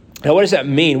 Now, what does that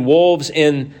mean, wolves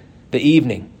in the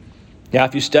evening? Now,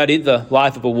 if you studied the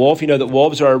life of a wolf, you know that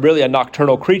wolves are really a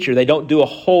nocturnal creature. They don't do a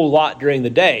whole lot during the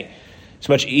day. It's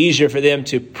much easier for them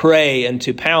to prey and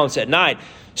to pounce at night.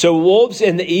 So wolves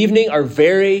in the evening are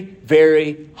very,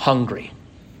 very hungry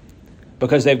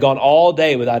because they've gone all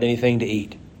day without anything to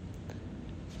eat.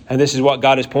 And this is what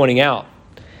God is pointing out.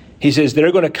 He says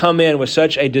they're going to come in with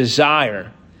such a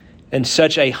desire and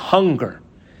such a hunger,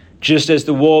 just as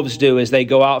the wolves do as they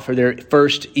go out for their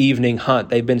first evening hunt.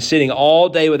 They've been sitting all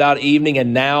day without evening,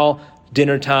 and now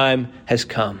dinner time has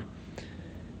come.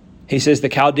 He says the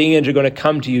Chaldeans are going to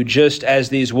come to you just as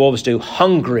these wolves do,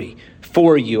 hungry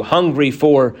for you, hungry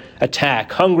for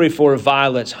attack, hungry for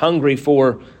violence, hungry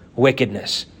for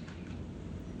wickedness.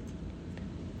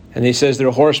 And he says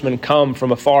their horsemen come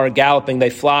from afar galloping. They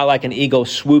fly like an eagle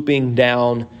swooping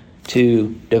down to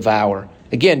devour.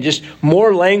 Again, just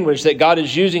more language that God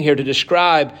is using here to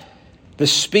describe the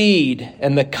speed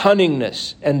and the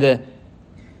cunningness and the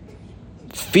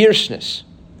fierceness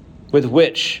with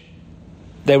which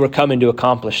they were coming to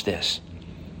accomplish this.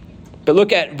 But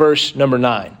look at verse number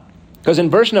 9. Because in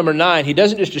verse number 9, he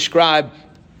doesn't just describe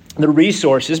the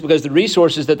resources, because the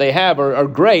resources that they have are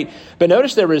great, but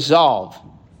notice their resolve.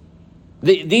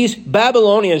 These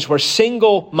Babylonians were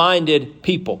single-minded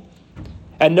people.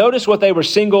 And notice what they were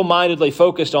single-mindedly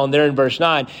focused on there in verse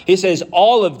 9. He says,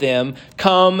 all of them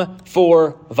come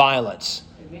for violence.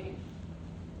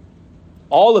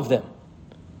 All of them.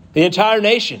 The entire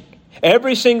nation.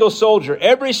 Every single soldier,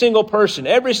 every single person,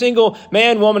 every single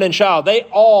man, woman, and child, they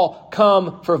all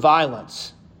come for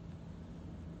violence.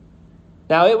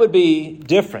 Now, it would be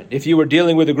different if you were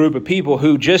dealing with a group of people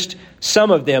who just,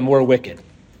 some of them were wicked.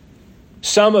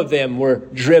 Some of them were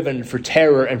driven for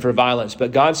terror and for violence.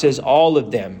 But God says all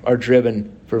of them are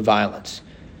driven for violence.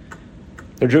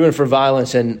 They're driven for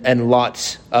violence and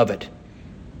lots of it.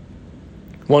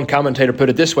 One commentator put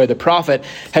it this way: the prophet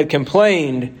had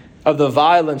complained of the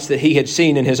violence that he had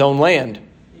seen in his own land.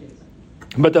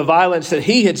 But the violence that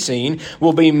he had seen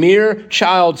will be mere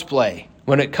child's play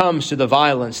when it comes to the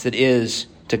violence that is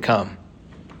to come.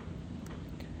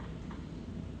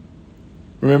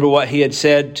 Remember what he had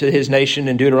said to his nation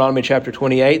in Deuteronomy chapter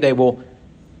 28. They will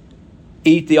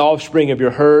eat the offspring of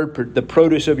your herd, the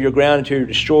produce of your ground until you're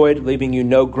destroyed, leaving you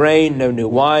no grain, no new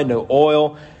wine, no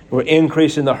oil, or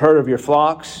increase in the herd of your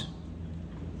flocks.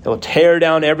 They'll tear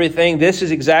down everything. This is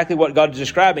exactly what God is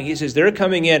describing. He says they're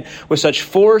coming in with such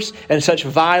force and such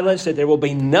violence that there will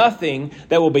be nothing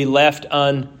that will be left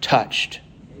untouched.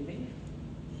 Amen.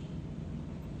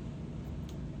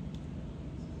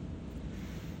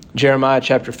 Jeremiah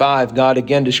chapter 5, God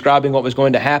again describing what was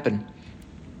going to happen.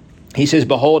 He says,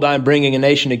 behold, I am bringing a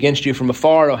nation against you from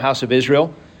afar, O house of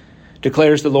Israel.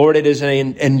 Declares the Lord, it is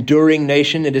an enduring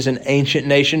nation. It is an ancient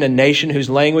nation, a nation whose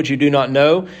language you do not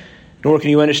know, nor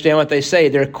can you understand what they say.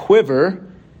 Their quiver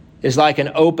is like an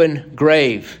open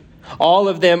grave. All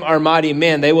of them are mighty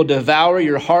men. They will devour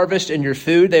your harvest and your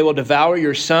food. They will devour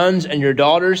your sons and your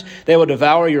daughters. They will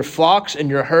devour your flocks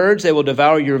and your herds. They will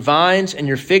devour your vines and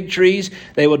your fig trees.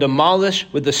 They will demolish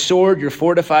with the sword your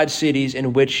fortified cities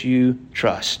in which you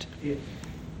trust.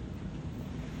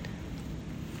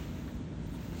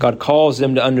 God calls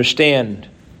them to understand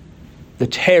the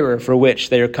terror for which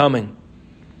they are coming.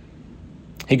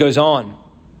 He goes on,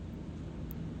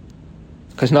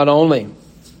 because not only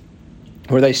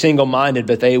were they single-minded,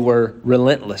 but they were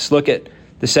relentless. Look at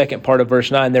the second part of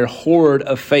verse 9. Their horde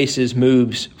of faces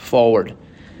moves forward.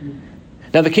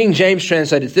 Now the King James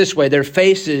translates it this way: their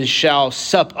faces shall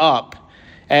sup up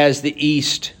as the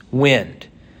east wind.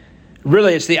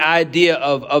 Really, it's the idea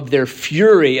of their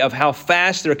fury, of how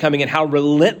fast they're coming and how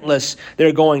relentless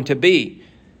they're going to be.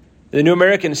 The New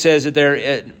American says that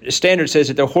their standard says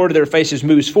that the horde of their faces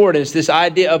moves forward. And it's this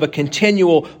idea of a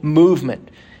continual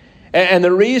movement. And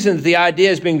the reason that the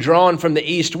idea is being drawn from the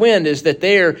east wind is that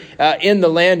they're in the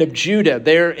land of Judah.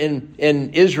 They're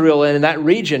in Israel and in that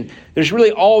region. There's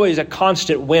really always a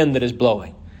constant wind that is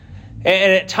blowing.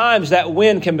 And at times that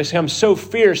wind can become so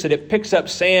fierce that it picks up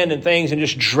sand and things and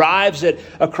just drives it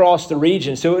across the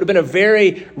region. So it would have been a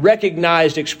very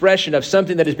recognized expression of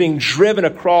something that is being driven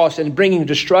across and bringing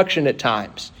destruction at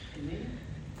times.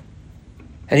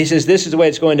 And he says this is the way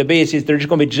it's going to be. He says they're just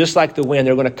going to be just like the wind.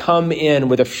 They're going to come in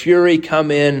with a fury, come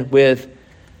in with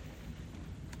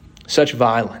such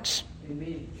violence.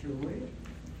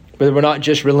 But they were not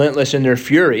just relentless in their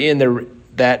fury in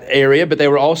that area, but they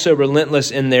were also relentless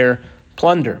in their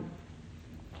plunder.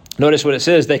 Notice what it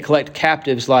says. They collect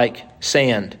captives like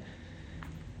sand.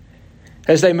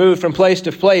 As they moved from place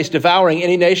to place, devouring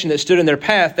any nation that stood in their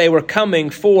path, they were coming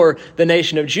for the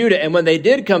nation of Judah. And when they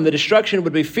did come, the destruction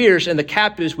would be fierce and the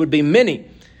captives would be many.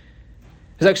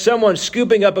 It's like someone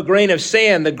scooping up a grain of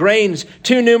sand. The grain's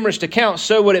too numerous to count.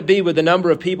 So would it be with the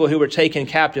number of people who were taken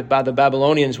captive by the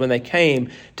Babylonians when they came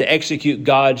to execute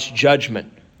God's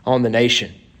judgment on the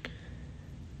nation.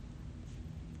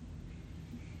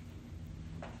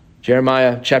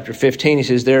 Jeremiah chapter 15, he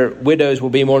says, their widows will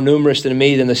be more numerous than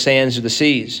me than the sands of the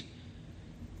seas.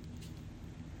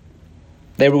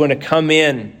 They were going to come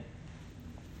in,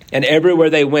 and everywhere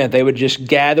they went, they would just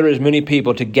gather as many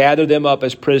people to gather them up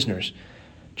as prisoners,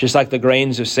 just like the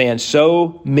grains of sand.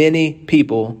 So many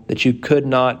people that you could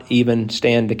not even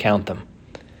stand to count them.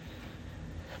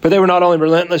 But they were not only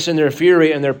relentless in their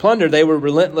fury and their plunder, they were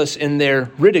relentless in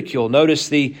their ridicule. Notice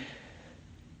the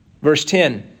verse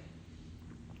 10.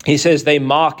 He says they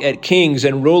mock at kings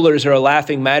and rulers are a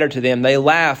laughing matter to them. They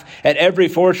laugh at every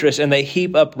fortress and they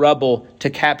heap up rubble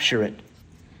to capture it.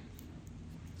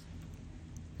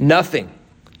 Nothing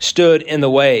stood in the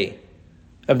way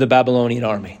of the Babylonian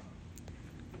army.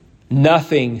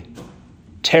 Nothing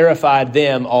terrified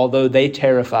them, although they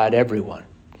terrified everyone.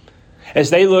 As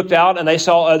they looked out and they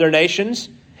saw other nations,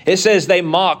 it says they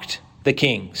mocked the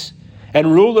kings.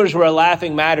 And rulers were a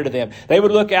laughing matter to them. They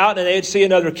would look out and they would see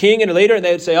another king and a leader and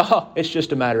they would say, oh, it's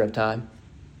just a matter of time.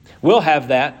 We'll have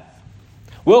that.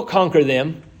 We'll conquer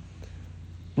them.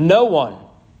 No one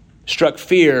struck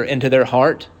fear into their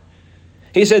heart.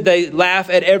 He said they laugh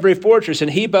at every fortress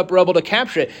and heap up rubble to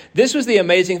capture it. This was the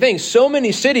amazing thing. So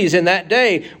many cities in that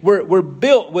day were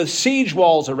built with siege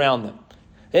walls around them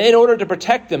in order to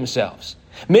protect themselves.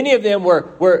 Many of them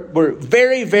were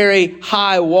very, very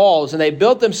high walls, and they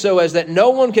built them so as that no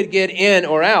one could get in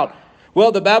or out.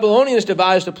 Well, the Babylonians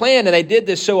devised a plan, and they did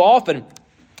this so often.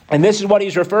 And this is what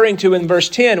he's referring to in verse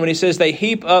 10 when he says they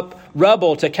heap up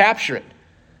rubble to capture it.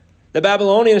 The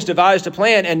Babylonians devised a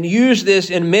plan and used this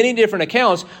in many different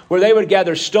accounts where they would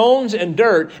gather stones and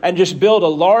dirt and just build a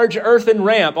large earthen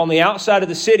ramp on the outside of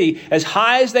the city as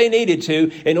high as they needed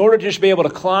to in order to just be able to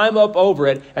climb up over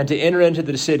it and to enter into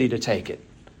the city to take it.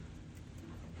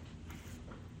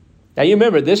 Now you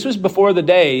remember, this was before the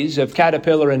days of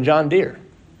Caterpillar and John Deere.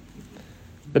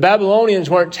 The Babylonians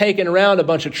weren't taking around a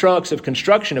bunch of trucks of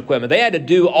construction equipment. They had to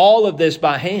do all of this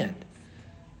by hand.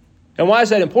 And why is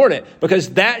that important?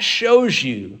 Because that shows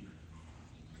you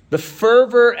the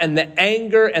fervor and the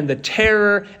anger and the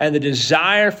terror and the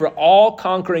desire for all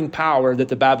conquering power that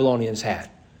the Babylonians had.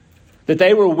 That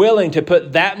they were willing to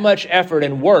put that much effort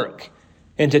and work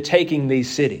into taking these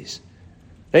cities.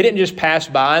 They didn't just pass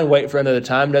by and wait for another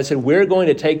time. They said, we're going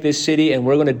to take this city and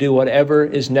we're going to do whatever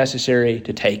is necessary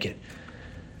to take it.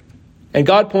 And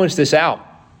God points this out.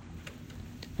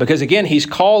 Because again, he's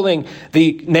calling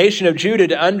the nation of Judah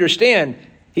to understand.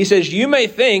 He says, you may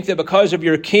think that because of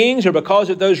your kings or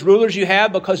because of those rulers you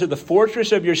have, because of the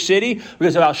fortress of your city,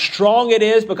 because of how strong it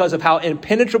is, because of how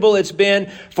impenetrable it's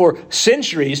been for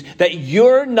centuries, that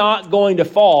you're not going to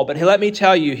fall. But let me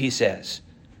tell you, he says,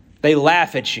 they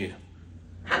laugh at you.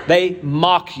 They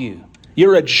mock you.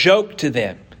 You're a joke to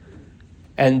them.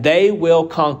 And they will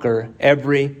conquer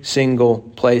every single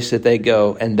place that they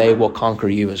go, and they will conquer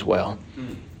you as well.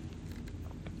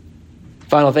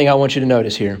 Final thing I want you to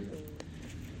notice here.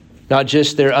 Not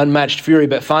just their unmatched fury,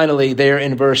 but finally there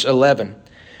in verse 11.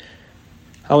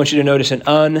 I want you to notice an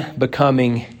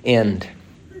unbecoming end.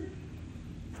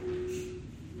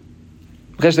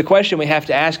 Because the question we have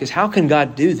to ask is, how can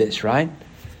God do this, right?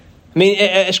 I mean,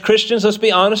 as Christians, let's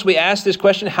be honest, we ask this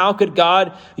question, how could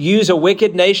God use a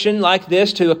wicked nation like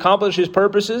this to accomplish his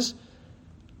purposes?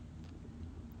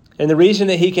 And the reason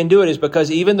that he can do it is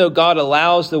because even though God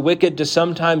allows the wicked to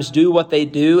sometimes do what they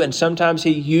do, and sometimes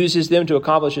he uses them to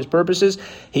accomplish his purposes,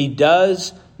 he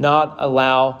does not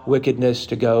allow wickedness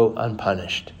to go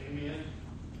unpunished. Amen.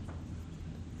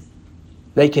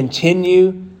 They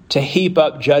continue to heap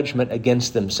up judgment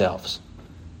against themselves.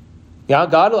 Yeah,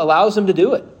 God allows them to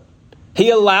do it.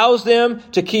 He allows them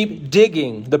to keep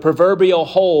digging the proverbial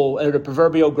hole or the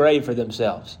proverbial grave for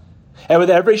themselves. And with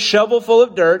every shovelful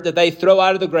of dirt that they throw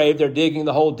out of the grave, they're digging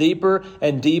the hole deeper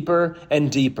and deeper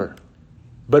and deeper.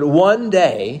 But one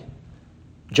day,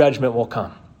 judgment will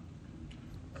come.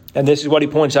 And this is what he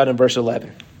points out in verse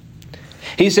 11.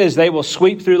 He says, they will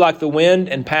sweep through like the wind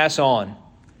and pass on,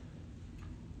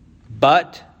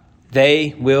 but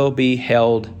they will be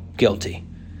held guilty,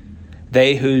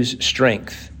 they whose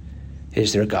strength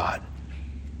is their God.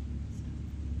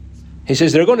 He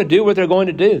says they're going to do what they're going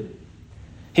to do.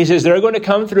 He says they're going to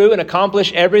come through and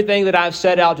accomplish everything that I've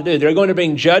set out to do. They're going to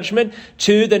bring judgment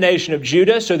to the nation of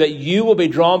Judah so that you will be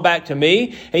drawn back to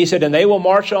me. And he said, and they will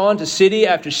march on to city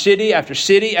after city after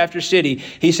city after city.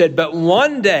 He said, but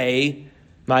one day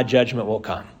my judgment will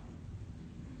come.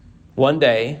 One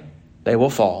day they will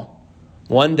fall.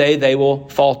 One day they will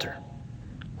falter.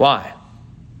 Why?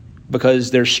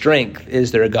 Because their strength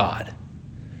is their God.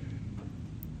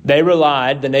 They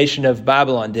relied, the nation of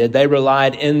Babylon did, they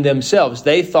relied in themselves.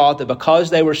 They thought that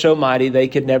because they were so mighty, they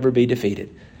could never be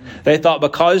defeated. They thought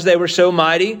because they were so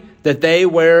mighty that they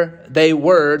were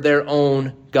their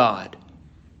own God.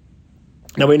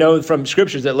 Now we know from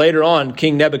scriptures that later on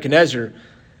King Nebuchadnezzar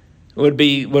would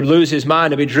lose his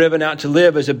mind and be driven out to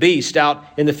live as a beast out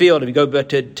in the field. If you go back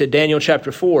to Daniel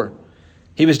chapter 4,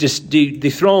 he was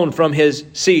dethroned from his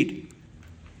seat.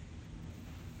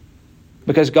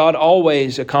 Because God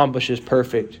always accomplishes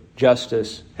perfect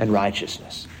justice and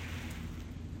righteousness.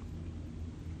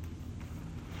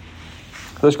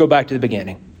 Let's go back to the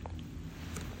beginning.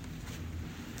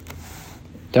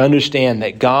 To understand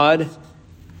that God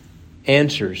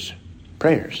answers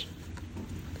prayers.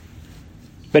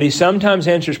 But he sometimes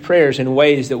answers prayers in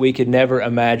ways that we could never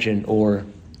imagine or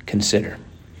consider.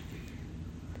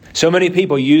 So many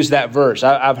people use that verse.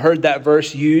 I've heard that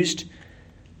verse used.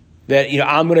 That,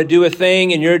 I'm going to do a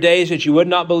thing in your days that you would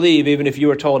not believe, even if you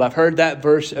were told. I've heard that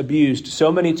verse abused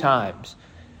so many times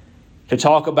to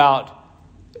talk about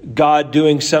God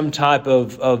doing some type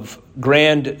of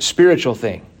grand spiritual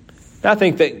thing. And I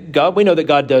think that we know that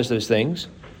God does those things,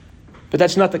 but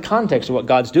that's not the context of what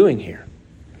God's doing here.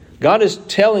 God is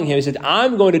telling him, he said,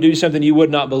 I'm going to do something you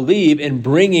would not believe in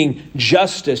bringing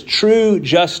justice, true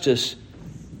justice,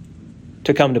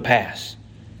 to come to pass.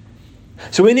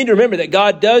 So we need to remember that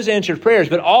God does answer prayers,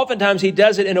 but oftentimes he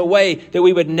does it in a way that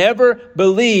we would never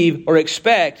believe or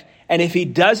expect. And if he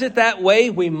does it that way,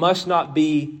 we must not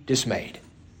be dismayed.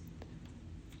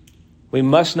 We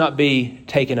must not be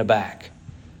taken aback,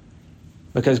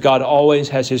 because God always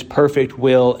has his perfect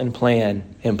will and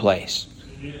plan in place.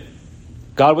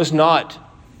 God was not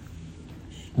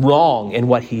wrong in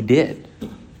what he did.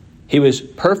 He was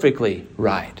perfectly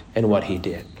right in what he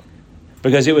did,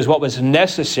 because it was what was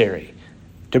necessary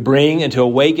to bring and to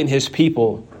awaken his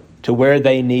people to where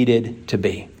they needed to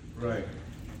be. Right.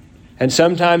 And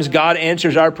sometimes God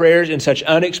answers our prayers in such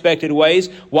unexpected ways.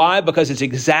 Why? Because it's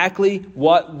exactly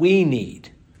what we need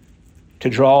to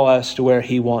draw us to where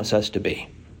he wants us to be.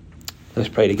 Let's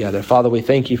pray together. Father, we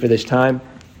thank you for this time.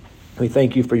 We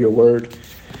thank you for your word.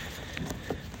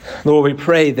 Lord, we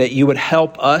pray that you would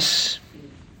help us.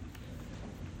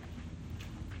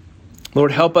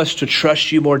 Lord, help us to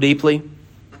trust you more deeply.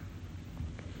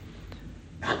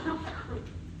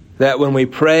 That when we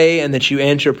pray and that you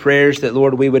answer prayers, that,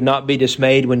 Lord, we would not be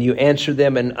dismayed when you answer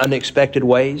them in unexpected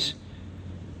ways.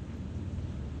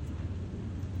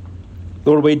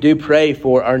 Lord, we do pray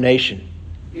for our nation.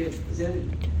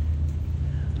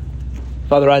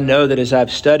 Father, I know that as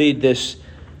I've studied this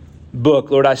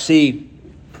book, Lord, I see,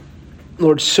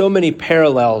 Lord, so many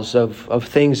parallels of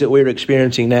things that we're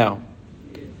experiencing now.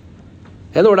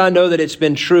 And Lord, I know that it's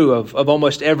been true of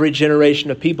almost every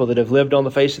generation of people that have lived on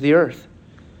the face of the earth.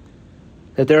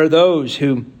 That there are those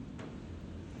who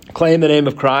claim the name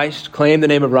of Christ, claim the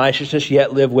name of righteousness,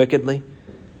 yet live wickedly.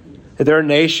 That there are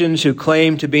nations who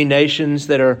claim to be nations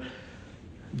that are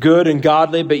good and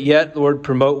godly, but yet, Lord,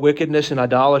 promote wickedness and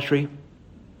idolatry.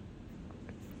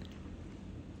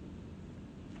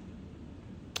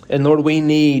 And Lord, we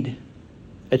need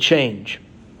a change.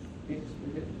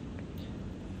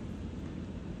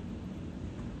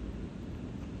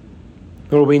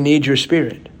 Lord, we need your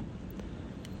Spirit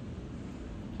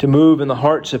to move in the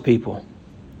hearts of people,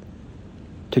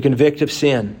 to convict of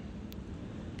sin,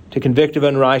 to convict of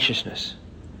unrighteousness,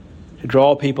 to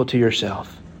draw people to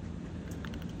yourself.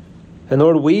 And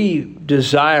Lord, we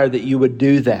desire that you would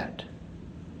do that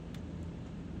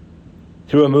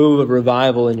through a move of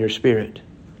revival in your Spirit.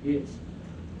 Yes.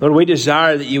 Lord, we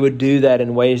desire that you would do that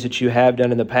in ways that you have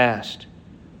done in the past.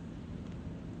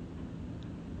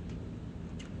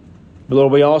 But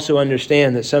Lord, we also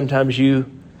understand that sometimes you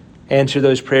answer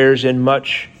those prayers in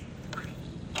much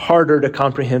harder to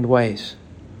comprehend ways.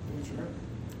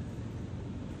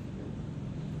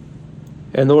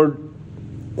 And Lord,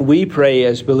 we pray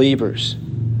as believers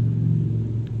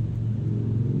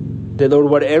that,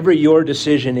 Lord, whatever your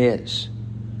decision is,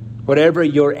 whatever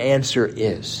your answer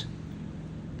is,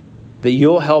 that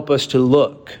you'll help us to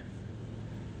look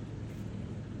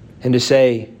and to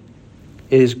say,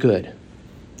 it is good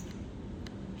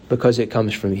because it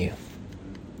comes from you.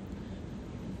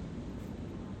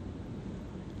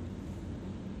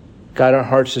 Guide our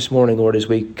hearts this morning, Lord, as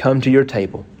we come to your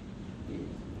table.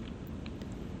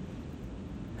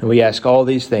 And we ask all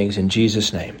these things in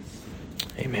Jesus' name.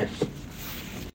 Amen.